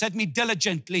children. Say to me,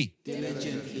 diligently.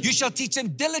 Diligently. You shall teach them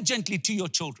diligently to your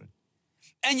children.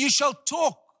 And you shall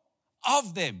talk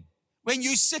of them when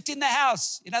you sit in the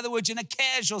house. In other words, in a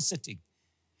casual sitting.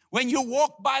 When you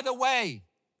walk by the way.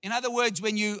 In other words,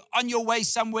 when you're on your way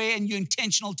somewhere and you're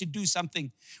intentional to do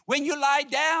something. When you lie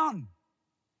down.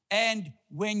 And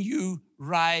when you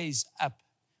rise up.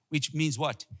 Which means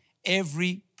what?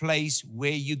 Every place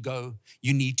where you go,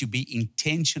 you need to be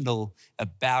intentional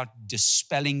about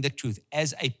dispelling the truth.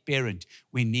 As a parent,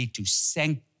 we need to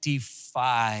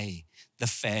sanctify the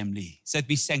family. Say it,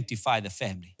 we sanctify the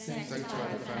family. Sanctify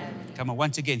the family. Come on,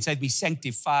 once again, say it, we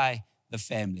sanctify the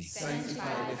family.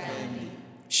 Sanctify the family.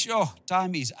 Sure,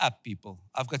 time is up, people.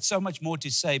 I've got so much more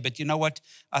to say, but you know what?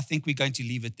 I think we're going to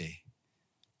leave it there.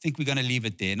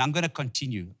 And I'm going to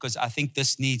continue because I think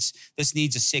this needs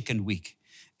a second week.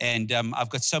 And I've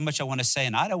got so much I want to say,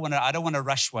 and I don't want to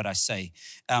rush what I say.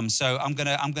 So I'm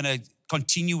gonna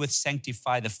continue with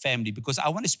sanctify the family because I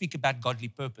want to speak about godly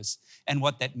purpose and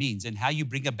what that means and how you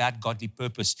bring about godly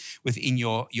purpose within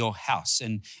your house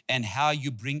and how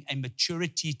you bring a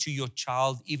maturity to your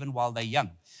child even while they're young.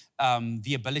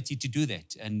 The ability to do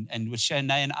that. And with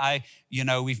Shanae and I,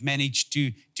 we've managed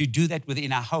to do that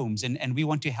within our homes. And we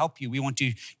want to help you. We want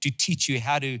to teach you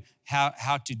how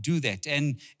to do that.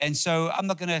 And so I'm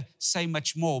not going to say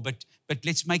much more, but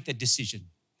let's make that decision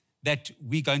that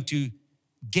we're going to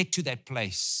get to that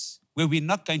place where we're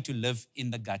not going to live in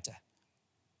the gutter.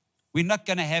 We're not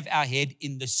going to have our head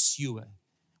in the sewer,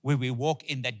 where we walk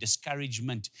in that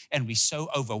discouragement and we're so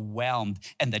overwhelmed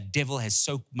and the devil has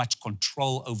so much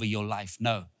control over your life.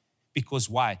 No. Because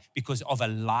why? Because of a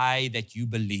lie that you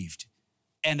believed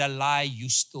and a lie you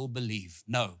still believe.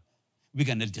 No. We're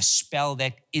going to dispel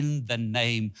that in the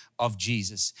name of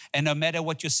Jesus. And no matter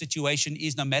what your situation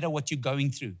is, no matter what you're going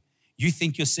through, you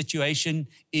think your situation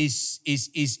is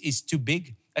too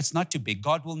big? It's not too big.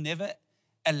 God will never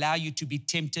allow you to be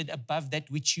tempted above that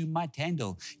which you might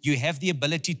handle. You have the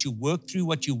ability to work through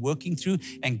what you're working through,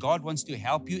 and God wants to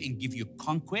help you and give you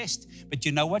conquest. But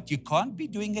you know what? You can't be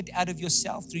doing it out of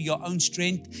yourself through your own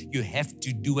strength. You have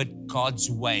to do it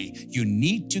God's way. You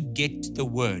need to get the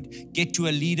word. Get to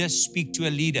a leader, speak to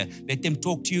a leader. Let them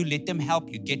talk to you, let them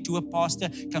help you. Get to a pastor,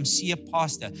 come see a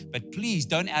pastor. But please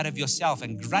don't out of yourself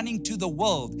and running to the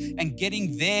world and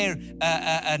getting their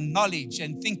knowledge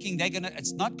and thinking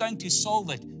it's not going to solve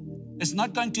it. It's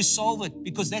not going to solve it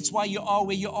because that's why you are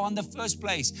where you are in the first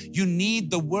place. You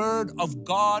need the word of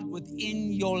God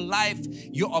within your life.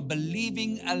 You are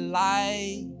believing a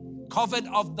lie, COVID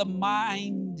of the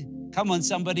mind. Come on,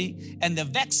 somebody. And the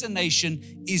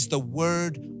vaccination is the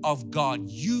word of God.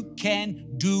 You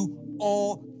can do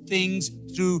all things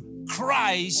through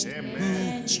Christ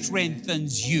who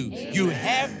strengthens you. Amen. You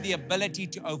have the ability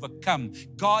to overcome.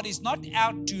 God is not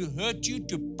out to hurt you,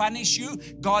 to punish you.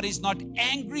 God is not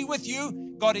angry with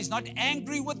you. God is not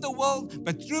angry with the world.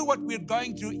 But through what we're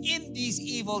going through in these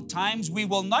evil times, we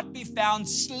will not be found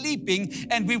sleeping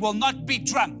and we will not be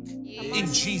drunk.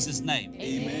 in Jesus' name.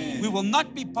 Amen. We will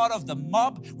not be part of the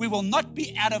mob. We will not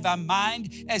be out of our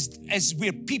mind as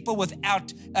we're people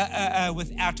without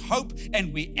hope,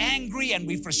 and we're angry and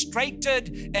we're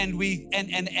frustrated, and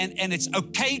it's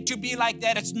okay to be like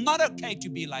that. It's not okay to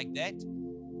be like that.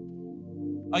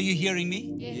 Are you hearing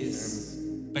me? Yes.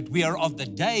 But we are of the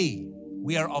day.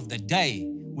 We are of the day.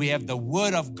 We have the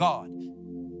Word of God.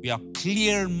 We are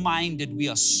clear-minded. We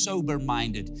are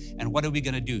sober-minded. And what are we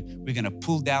going to do? We're going to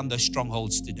pull down those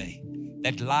strongholds today.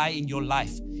 That lie in your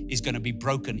life is going to be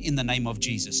broken in the name of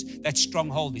Jesus. That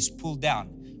stronghold is pulled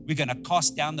down. We're going to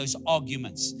cast down those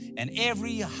arguments and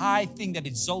every high thing that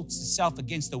exalts itself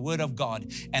against the Word of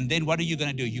God. And then what are you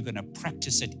going to do? You're going to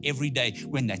practice it every day.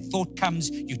 When that thought comes,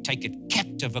 you take it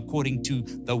captive according to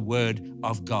the Word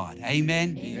of God.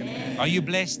 Amen? Amen. Are you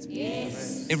blessed?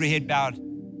 Yes. Every head bowed,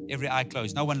 every eye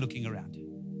closed, no one looking around.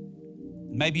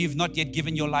 Maybe you've not yet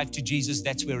given your life to Jesus.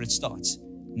 That's where it starts.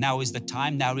 Now is the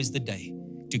time, now is the day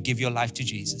to give your life to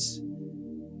Jesus.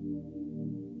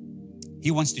 He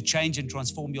wants to change and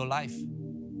transform your life.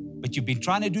 But you've been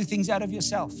trying to do things out of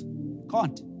yourself.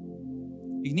 Can't.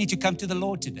 You need to come to the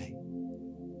Lord today.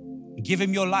 Give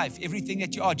Him your life, everything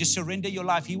that you are. Just surrender your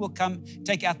life. He will come,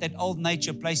 take out that old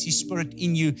nature, place His Spirit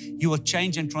in you. He will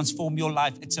change and transform your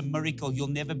life. It's a miracle. You'll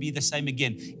never be the same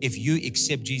again if you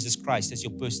accept Jesus Christ as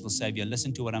your personal Savior.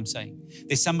 Listen to what I'm saying.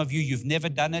 There's some of you, you've never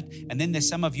done it. And then there's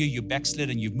some of you, you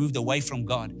backslid and you've moved away from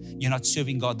God. You're not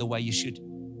serving God the way you should.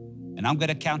 And I'm going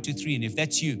to count to 3. And if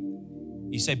that's you,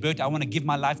 you say, Bert, I want to give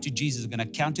my life to Jesus. I'm going to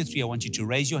count to 3. I want you to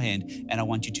raise your hand and I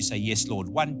want you to say, yes, Lord.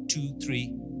 1, 2,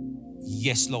 3.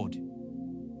 Yes, Lord.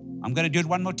 I'm going to do it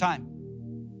one more time.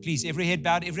 Please, every head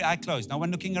bowed, every eye closed. No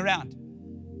one looking around.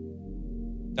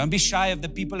 Don't be shy of the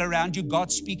people around you.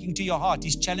 God's speaking to your heart.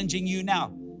 He's challenging you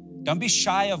now. Don't be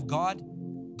shy of God.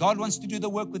 God wants to do the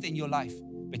work within your life,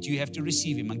 but you have to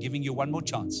receive Him. I'm giving you one more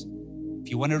chance. If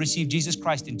you want to receive Jesus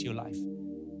Christ into your life,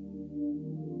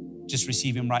 just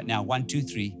receive Him right now. 1, 2,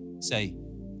 3. Say,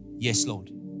 yes,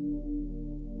 Lord.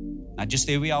 Now, just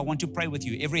there we are. I want to pray with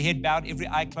you. Every head bowed, every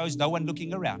eye closed, no one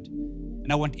looking around.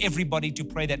 And I want everybody to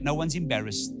pray that no one's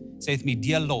embarrassed. Say with me,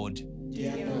 dear Lord,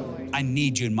 I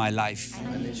need you in my life.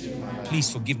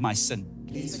 Please forgive my sin.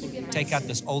 Take out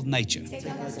this old nature.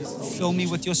 Fill me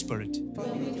with your Spirit.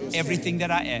 Everything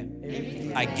that I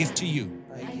am, I give to you.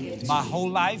 My whole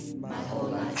life,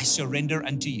 I surrender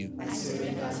unto you.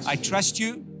 I trust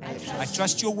you. I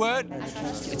trust your word.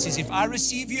 It says if I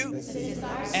receive you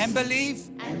and believe,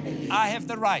 I have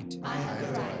the right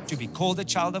to be called a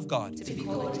child of God.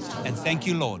 And thank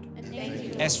you, Lord.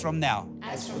 As from now,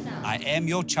 I am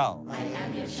your child.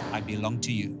 I belong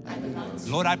to you.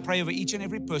 Lord, I pray over each and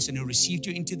every person who received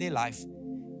you into their life.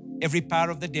 Every power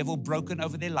of the devil broken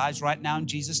over their lives right now in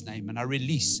Jesus' name. And I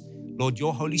release, Lord,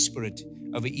 your Holy Spirit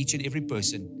over each and every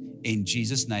person in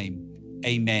Jesus' name.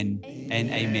 Amen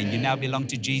and amen. You now belong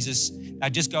to Jesus. Now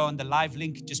just go on the live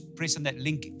link, just press on that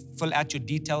link, fill out your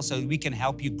details so we can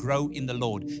help you grow in the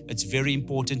Lord. It's very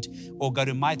important. Or go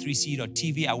to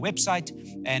my3c.tv, our website,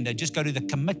 and just go to the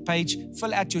commit page,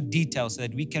 fill out your details so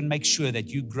that we can make sure that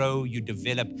you grow, you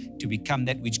develop to become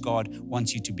that which God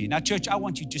wants you to be. Now, church, I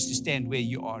want you just to stand where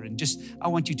you are and I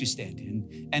want you to stand.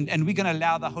 And we're going to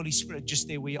allow the Holy Spirit just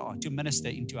there where you are to minister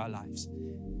into our lives.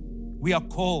 We are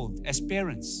called as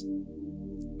parents.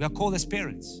 We are called as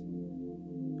parents.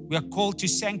 We are called to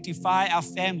sanctify our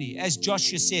family. As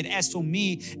Joshua said, as for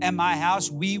me and my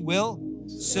house, we will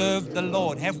serve the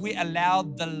Lord. Have we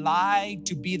allowed the lie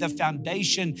to be the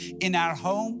foundation in our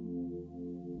home,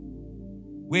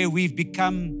 where we've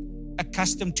become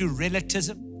accustomed to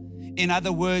relativism? In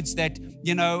other words, that,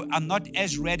 I'm not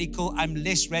as radical, I'm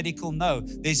less radical. No,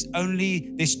 there's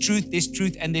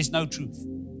truth, and there's no truth.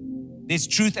 There's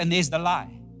truth and there's the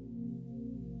lie.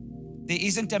 There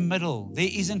isn't a middle. There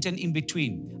isn't an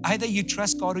in-between. Either you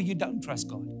trust God or you don't trust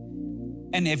God.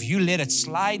 And if you let it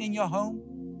slide in your home,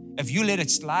 if you let it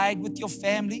slide with your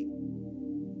family,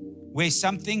 where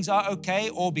some things are okay,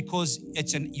 or because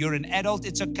you're an adult,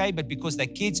 it's okay, but because they're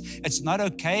kids, it's not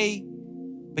okay.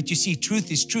 But you see,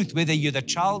 truth is truth. Whether you're the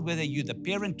child, whether you're the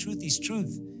parent, truth is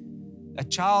truth. A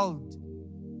child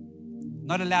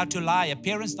not allowed to lie. A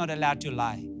parent's not allowed to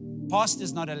lie.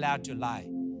 Pastor's not allowed to lie.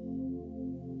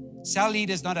 Cell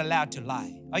leader's not allowed to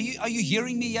lie. Are you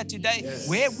hearing me here today? Yes.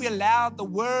 Where have we allowed the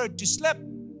word to slip?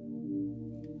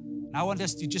 And I want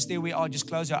us to just there we are, just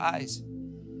close our eyes.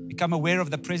 Become aware of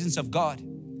the presence of God.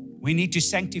 We need to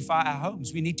sanctify our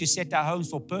homes. We need to set our homes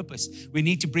for purpose. We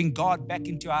need to bring God back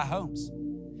into our homes.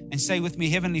 And say with me,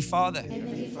 Heavenly Father,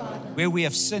 where we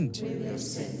have sinned,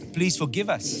 please forgive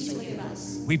us.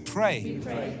 We pray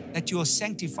that you will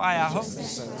sanctify our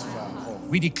homes.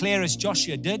 We declare as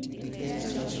Joshua did,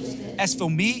 as for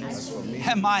me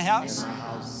and my house,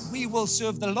 we will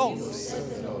serve the Lord.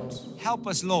 Help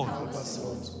us, Lord,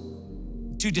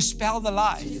 to dispel the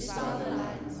lies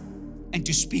and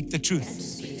to speak the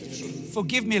truth.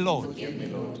 Forgive me, Lord,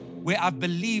 where I've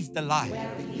believed the lie,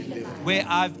 where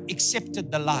I've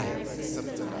accepted the lie,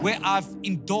 where I've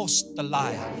endorsed the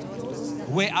lie,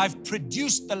 where I've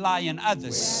produced the lie in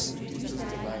others.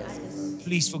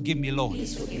 Please forgive me, Lord.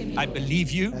 I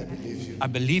believe you. I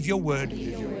believe your word.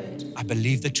 I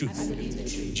believe the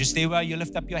truth. Just there where you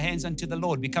lift up your hands unto the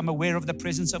Lord, become aware of the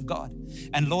presence of God.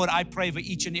 And Lord, I pray for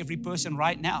each and every person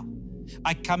right now.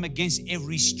 I come against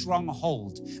every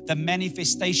stronghold, the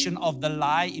manifestation of the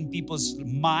lie in people's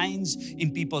minds,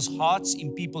 in people's hearts,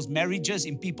 in people's marriages,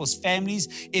 in people's families,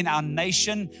 in our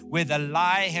nation, where the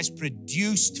lie has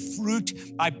produced fruit.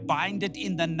 I bind it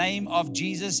in the name of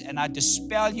Jesus and I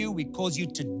dispel you. We cause you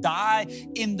to die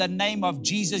in the name of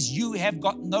Jesus. You have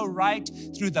got no right.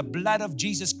 Through the blood of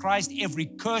Jesus Christ, every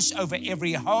curse over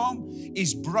every home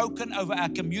is broken, over our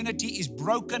community is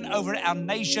broken, over our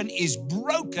nation is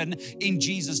broken in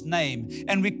Jesus' name.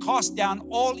 And we cast down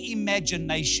all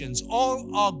imaginations,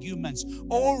 all arguments,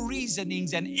 all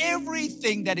reasonings, and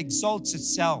everything that exalts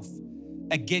itself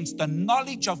against the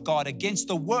knowledge of God, against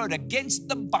the word, against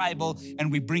the Bible,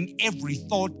 and we bring every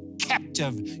thought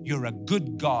captive. You're a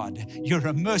good God. You're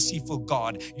a merciful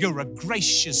God. You're a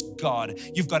gracious God.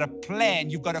 You've got a plan.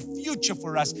 You've got a future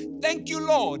for us. Thank you,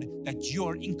 Lord, that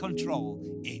you're in control.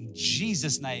 In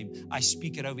Jesus' name, I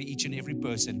speak it over each and every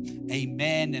person.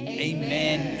 Amen and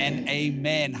amen and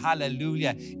amen.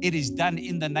 Hallelujah. It is done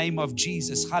in the name of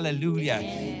Jesus. Hallelujah.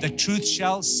 Amen. The truth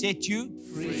shall set you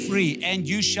free. And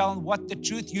you shall, what the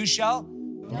truth? You shall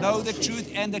know the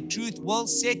truth, and the truth will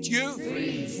set you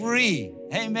free.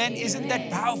 Amen. Isn't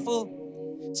that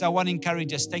powerful? So I want to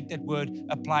encourage us, take that word,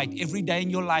 apply it every day in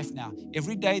your life now.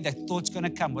 Every day that thought's going to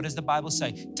come. What does the Bible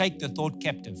say? Take the thought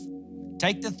captive.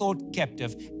 Take the thought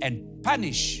captive and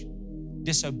punish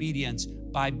disobedience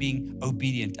by being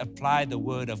obedient. Apply the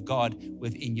word of God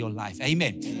within your life.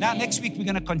 Amen. Now, next week, we're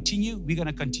going to continue. We're going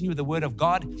to continue the word of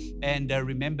God. And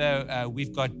remember,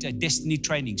 we've got destiny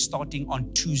training starting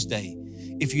on Tuesday.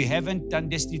 If you haven't done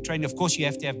destiny training, of course, you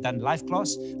have to have done life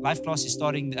class. Life class is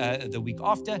starting the week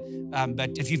after.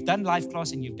 But if you've done life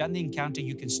class and you've done the encounter,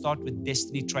 you can start with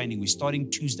destiny training. We're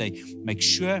starting Tuesday. Make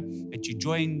sure that you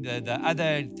join the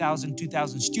other 1,000,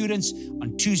 2,000 students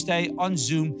on Tuesday on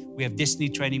Zoom. We have destiny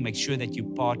training. Make sure that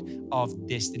you're part of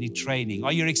destiny training.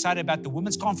 Are you excited about the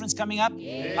women's conference coming up?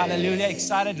 Yes. Hallelujah.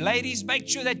 Excited. Ladies, make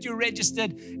sure that you're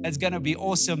registered. It's going to be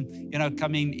awesome,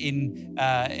 coming in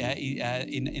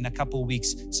a couple of weeks.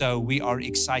 So we are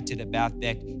excited about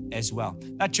that as well.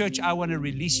 Now, church, I want to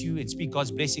release you and speak God's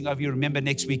blessing over you. Remember,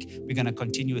 next week, we're going to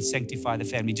continue with Sanctify the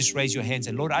Family. Just raise your hands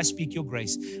and, Lord, I speak your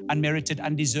grace, unmerited,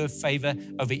 undeserved favor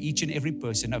over each and every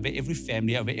person, over every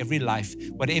family, over every life.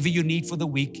 Whatever you need for the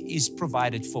week is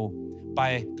provided for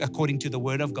according to the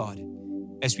word of God.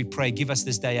 As we pray, give us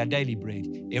this day our daily bread.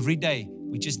 Every day,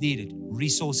 we just need it.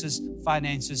 Resources,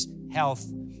 finances, health,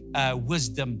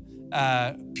 wisdom,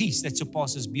 peace that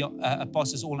surpasses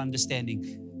all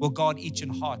understanding. Will guard each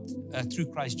and heart through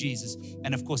Christ Jesus.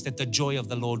 And of course, that the joy of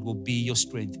the Lord will be your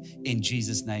strength in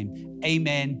Jesus' name.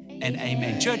 Amen and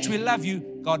amen. Church, we love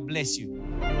you. God bless you.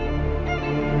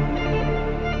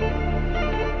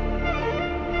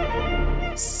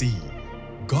 See,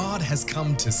 God has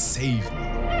come to save me.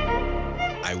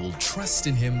 I will trust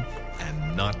in him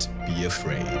and not be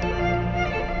afraid.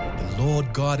 The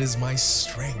Lord God is my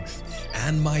strength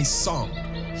and my song.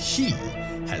 He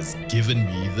has given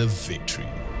me the victory.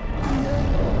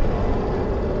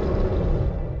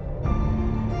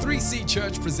 3C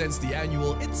Church presents the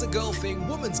annual It's a Girl Thing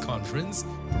Women's Conference,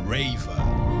 Braver.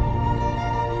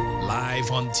 Live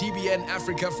on TBN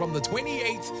Africa from the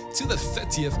 28th to the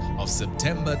 30th of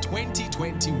September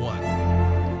 2021.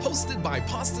 Hosted by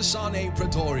Pastor Bert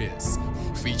Pretorius.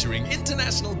 Featuring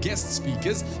international guest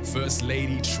speakers, First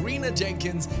Lady Trina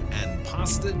Jenkins and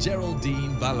Pastor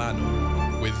Geraldine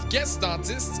Balano. With guest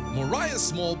artists Moriah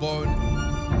Smallbone,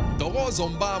 Doro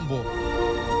Zombambo,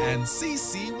 and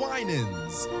CC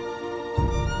Winans.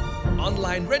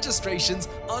 Online registrations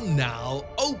are now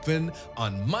open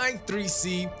on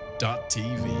my3c.tv.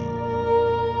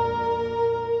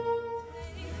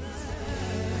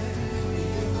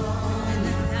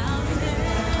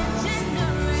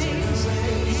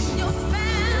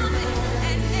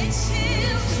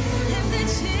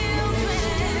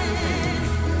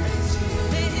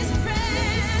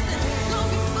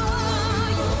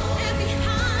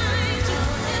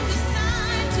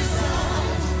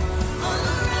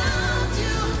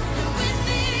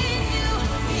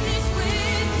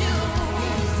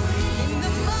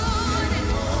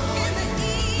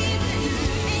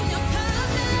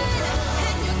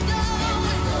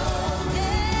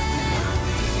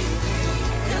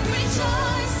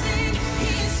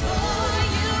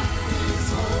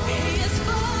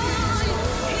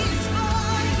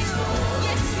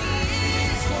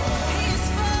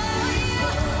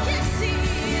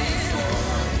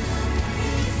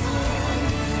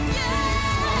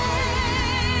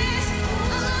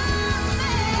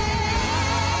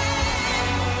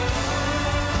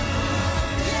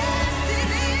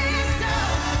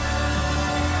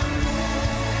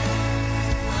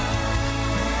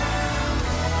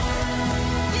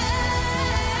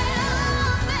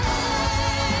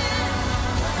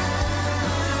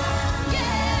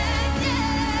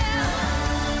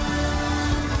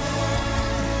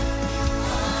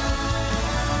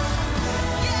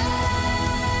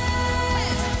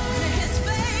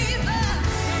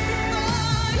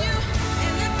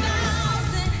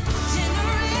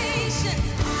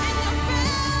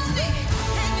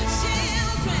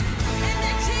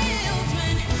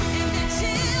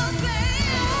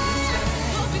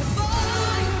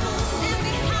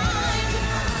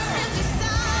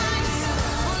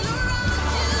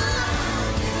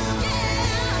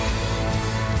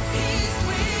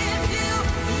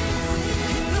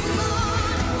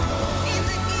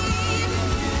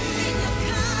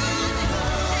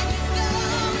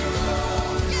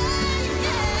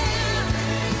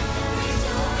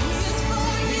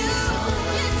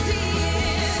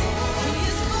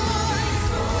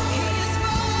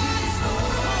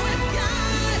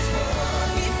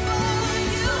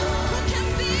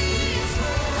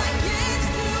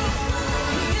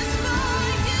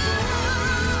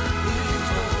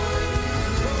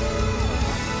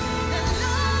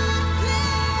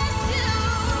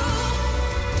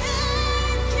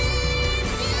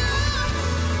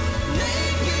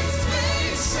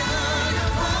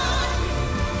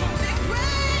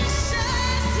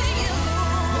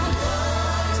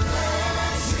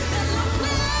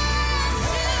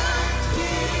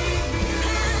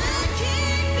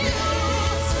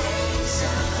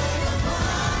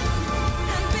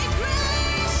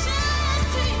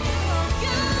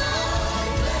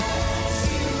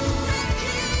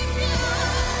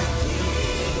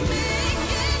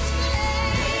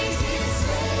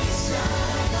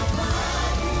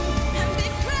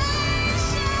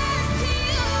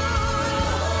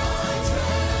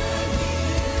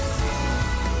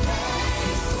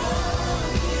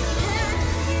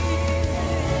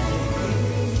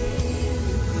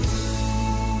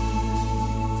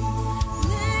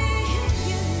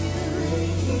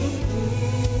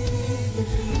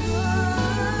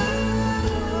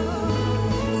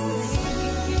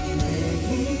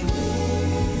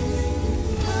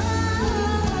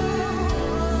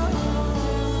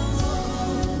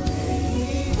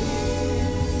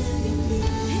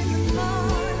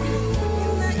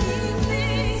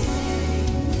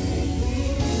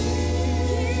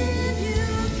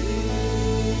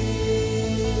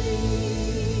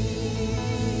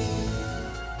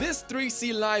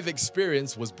 3C Live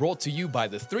Experience was brought to you by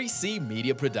the 3C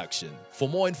Media Production. For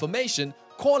more information,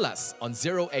 call us on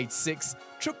 086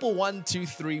 111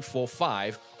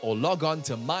 2345 or log on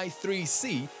to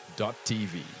my3c.tv.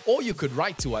 Or you could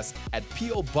write to us at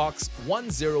P.O. Box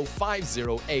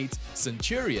 10508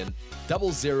 Centurion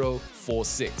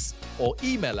 0046 or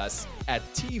email us at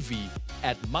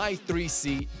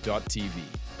tv@my3c.tv.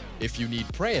 If you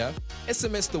need prayer,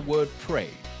 SMS the word PRAY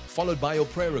followed by your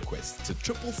prayer request to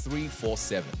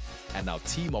 33347 and our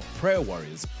team of prayer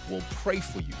warriors will pray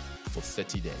for you for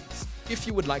 30 days. If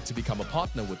you would like to become a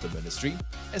partner with the ministry,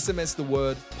 SMS the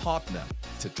word PARTNER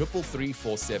to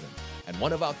 33347 and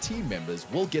one of our team members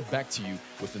will get back to you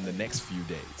within the next few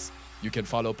days. You can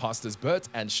follow Pastors Bert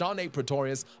and Bert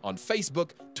Pretorius on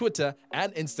Facebook, Twitter,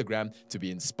 and Instagram to be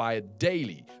inspired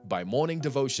daily by morning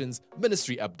devotions,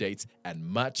 ministry updates, and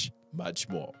much, much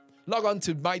more. Log on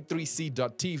to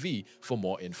my3c.tv for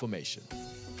more information.